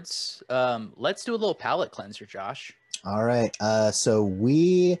awards. Let's do a little palate cleanser, Josh. All right, so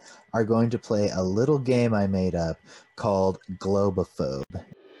we are going to play a little game I made up called Globophobe.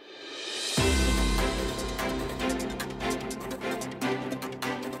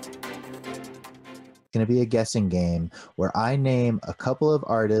 It's going to be a guessing game where I name a couple of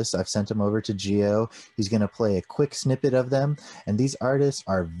artists. I've sent them over to Gio. He's going to play a quick snippet of them, and these artists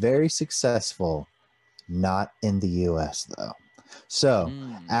are very successful, not in the US though. So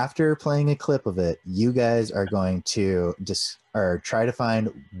after playing a clip of it, you guys are going to try to find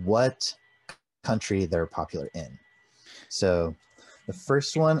what country they're popular in. So the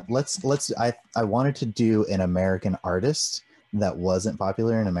first one, I wanted to do an American artist that wasn't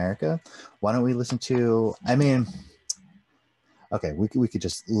popular in America. Why don't we listen to, okay, we could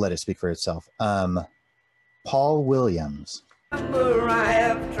just let it speak for itself. Paul Williams. I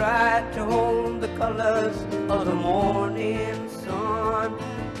have tried to hold the colors of the morning sun,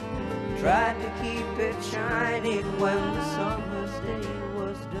 tried to keep it shining when the summer's day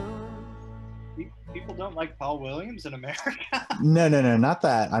was done. People don't like Paul Williams in America. No, not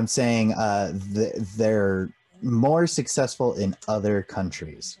that. I'm saying they're more successful in other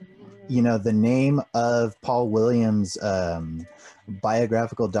countries. You know, the name of Paul Williams'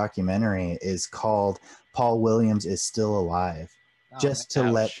 biographical documentary is called Paul Williams is Still Alive, just to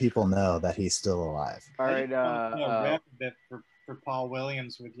let people know that he's still alive. All right. Rap a bit for Paul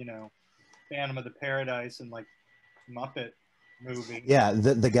Williams with Phantom of the Paradise and like Muppet movie. Yeah,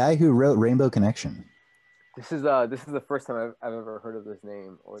 the guy who wrote Rainbow Connection. This is the first time I've ever heard of this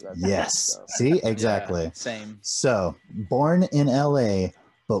name or that. Yes. See, exactly. Yeah, same. So born in LA,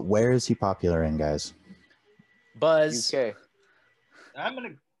 but where is he popular in, guys? Buzz. UK. I'm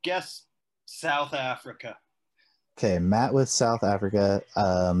gonna guess South Africa. Okay, Matt with South Africa.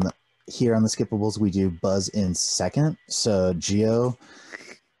 Here on the Skippables, we do Buzz in second. So Gio,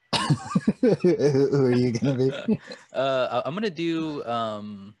 who are you gonna be? I'm gonna do.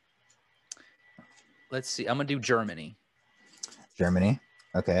 Let's see. I'm gonna do Germany. Germany.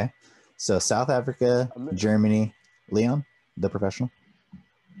 Okay. So South Africa, Germany. Leon, the professional.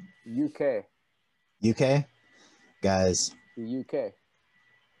 UK. UK, guys. The UK.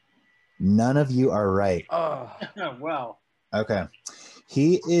 None of you are right. Oh, Well, Okay.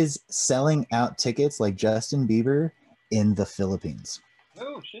 He is selling out tickets like Justin Bieber in the Philippines.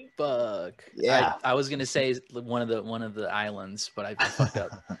 Oh shit. Fuck. Yeah. I was gonna say one of the islands, but I fucked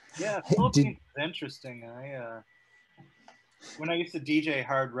up. Yeah, Philippines is interesting. When I used to DJ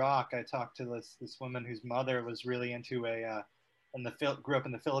hard rock, I talked to this woman whose mother was really into grew up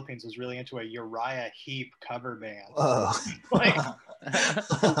in the Philippines, was really into a Uriah Heep cover band. Whoa. Like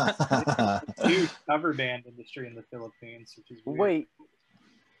huge cover band industry in the Philippines, which is weird. Wait,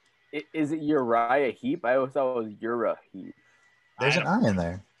 is it Uriah Heep? I always thought it was Ura Heep. There's an I in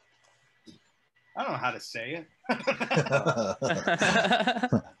there. I don't know how to say it.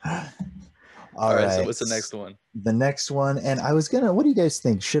 All right, so what's the next one? The next one, and I was gonna, what do you guys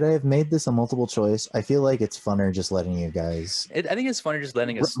think? Should I have made this a multiple choice? I feel like it's funner just letting you guys. I think it's funner just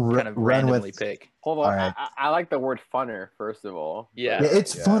letting us kind of run randomly with- pick. Hold on, All right. I like the word funner, first of all. Yeah. Yeah,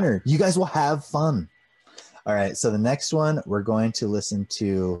 it's funner. You guys will have fun. All right, so the next one, we're going to listen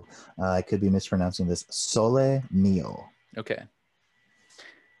to, I could be mispronouncing this, Sole Mio. Okay.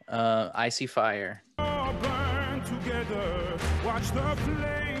 Icy Fire. All burn together, watch the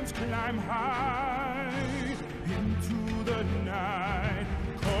flames climb high into the night,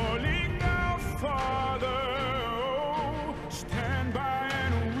 calling out, Father, oh, stand by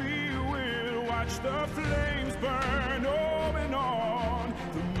and we will watch the flames burn open on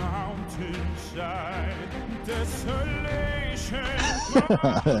the mountainside. Desolation.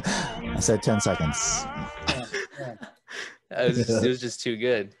 I said 10 seconds. It was just too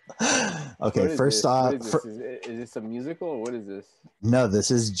good. Okay, first off, is this a musical or what is this? no, this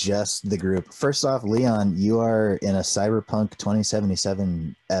is just the group. First off, Leon, you are in a Cyberpunk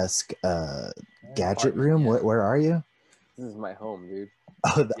 2077-esque gadget room. Yeah. Where are you? This is my home, dude.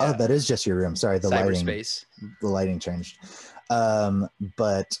 Oh, that is just your room. Sorry, the Cyberspace. lighting changed.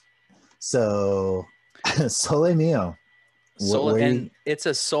 But so Sole Mio. Soul, and it's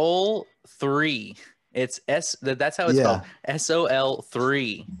a Soul 3. It's that's how it's spelled.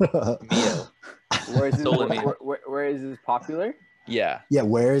 SOL3. Mio. Where is this? Soul Mio. Where is this popular? Yeah. Yeah,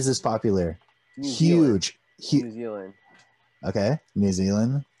 where is this popular? New Huge. Zealand. Okay, New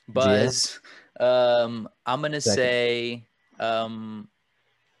Zealand. Buzz. I'm gonna Second. say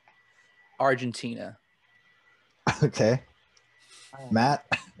Argentina. Okay, Matt.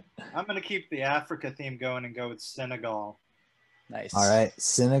 I'm gonna keep the Africa theme going and go with Senegal. Nice. All right,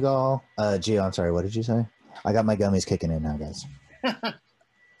 Senegal. Gio, I'm sorry. What did you say? I got my gummies kicking in now, guys.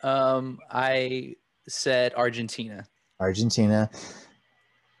 I said Argentina. Argentina.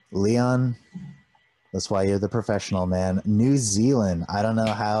 Leon. That's why you're the professional, man. New Zealand. I don't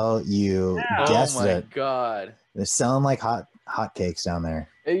know how you guessed Oh my it. god. They're selling like hotcakes down there.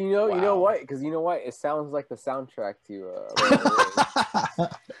 And you know Wow. what? Because you know what? It sounds like the soundtrack to.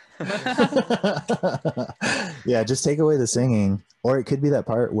 Yeah, just take away the singing, or it could be that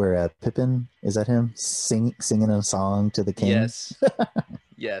part where Pippin, is that him singing a song to the king? Yes.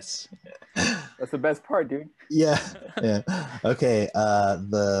 Yes. That's the best part, dude. Yeah. Okay.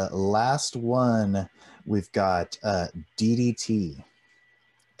 The last one we've got DDT.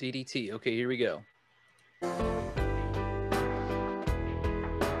 DDT. Okay, here we go.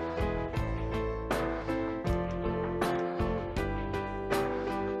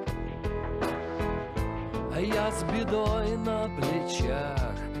 Я с бедой на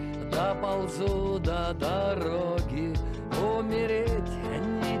плечах доползу до дороги. Умереть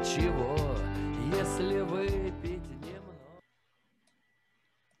ничего, если выпить немного.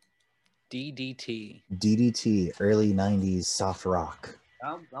 DDT. Early 90s soft rock.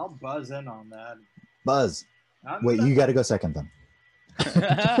 I'll buzz in on that. Buzz. I'm Wait, you got to go second then.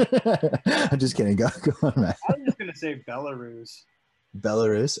 I'm just kidding. Go on, Matt. I was just gonna say Belarus.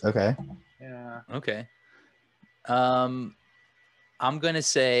 Belarus. Okay. Yeah. Okay. I'm gonna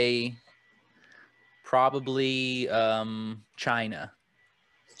say probably China.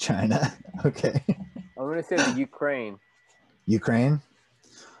 China. Okay. I'm gonna say the Ukraine. Ukraine.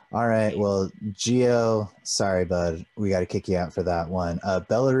 All right. Well, Gio, sorry, bud. We got to kick you out for that one.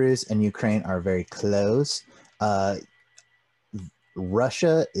 Belarus and Ukraine are very close.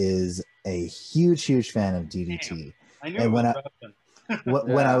 Russia is a huge fan of DDT. I knew And it when was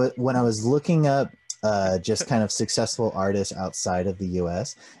Russian. when I was looking up just kind of successful artists outside of the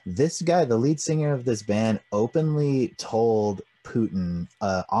U.S., this guy, the lead singer of this band, openly told Putin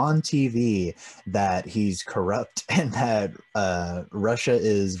on TV that he's corrupt and that Russia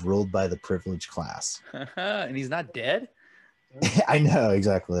is ruled by the privileged class. And he's not dead? I know,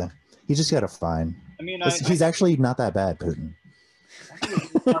 exactly. He just got a fine. I mean, He's actually not that bad, Putin.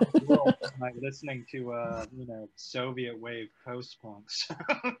 Like listening to Soviet wave post punks.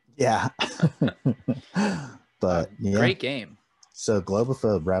 Yeah. But yeah. Great game. So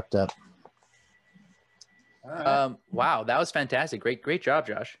Globophobe wrapped up. All right. Wow, that was fantastic. Great job,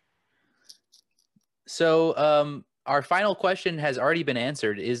 Josh. So our final question has already been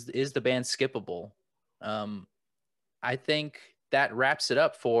answered. Is the band skippable? I think that wraps it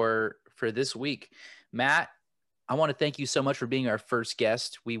up for this week. Matt, I want to thank you so much for being our first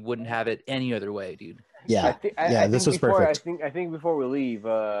guest. We wouldn't have it any other way, dude. Yeah, this was perfect. I think before we leave,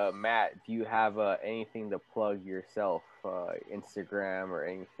 Matt, do you have anything to plug yourself, Instagram or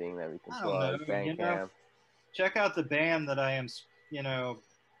anything that we can plug? Bandcamp. Check out the band that I am,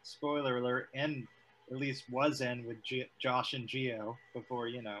 spoiler alert, in, at least was in with Josh and Gio before,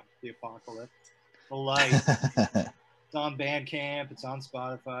 the apocalypse. The Light. It's on Bandcamp. It's on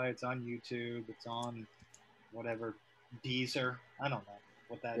Spotify. It's on YouTube. It's on whatever, Deezer. I don't know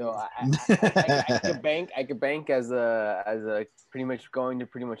what that is. I could bank as a pretty much going to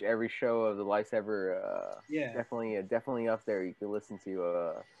pretty much every show of the Lights ever. Definitely up there. You can listen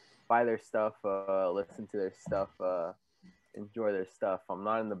to buy their stuff, listen to their stuff, enjoy their stuff. I'm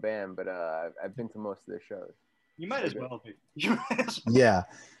not in the band, but I've been to most of their shows. You might as well be. Yeah.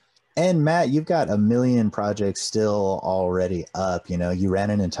 And Matt, you've got a million projects still already up. You ran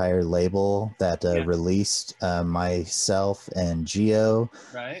an entire label that released myself and Gio.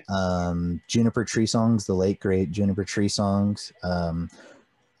 Right. Juniper Tree Songs, the late great Juniper Tree Songs.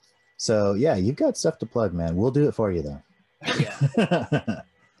 So yeah, you've got stuff to plug, man. We'll do it for you though. Yeah.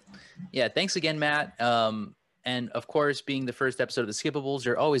 Yeah. Thanks again, Matt. And of course, being the first episode of the Skippables,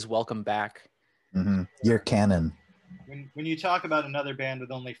 you're always welcome back. Mm-hmm. You're canon. When you talk about another band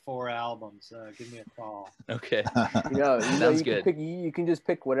with only 4 albums, give me a call. Okay. Sounds good. You can just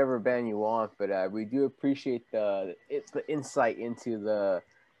pick whatever band you want, but we do appreciate the insight into the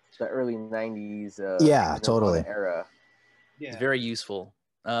early 90s totally era. Yeah. It's very useful.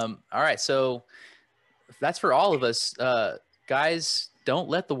 All right, so that's for all of us. Guys, don't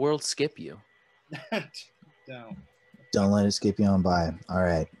let the world skip you. Don't let it skip you on by. All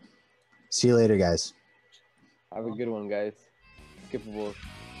right. See you later, guys. Have a good one, guys. Skippable.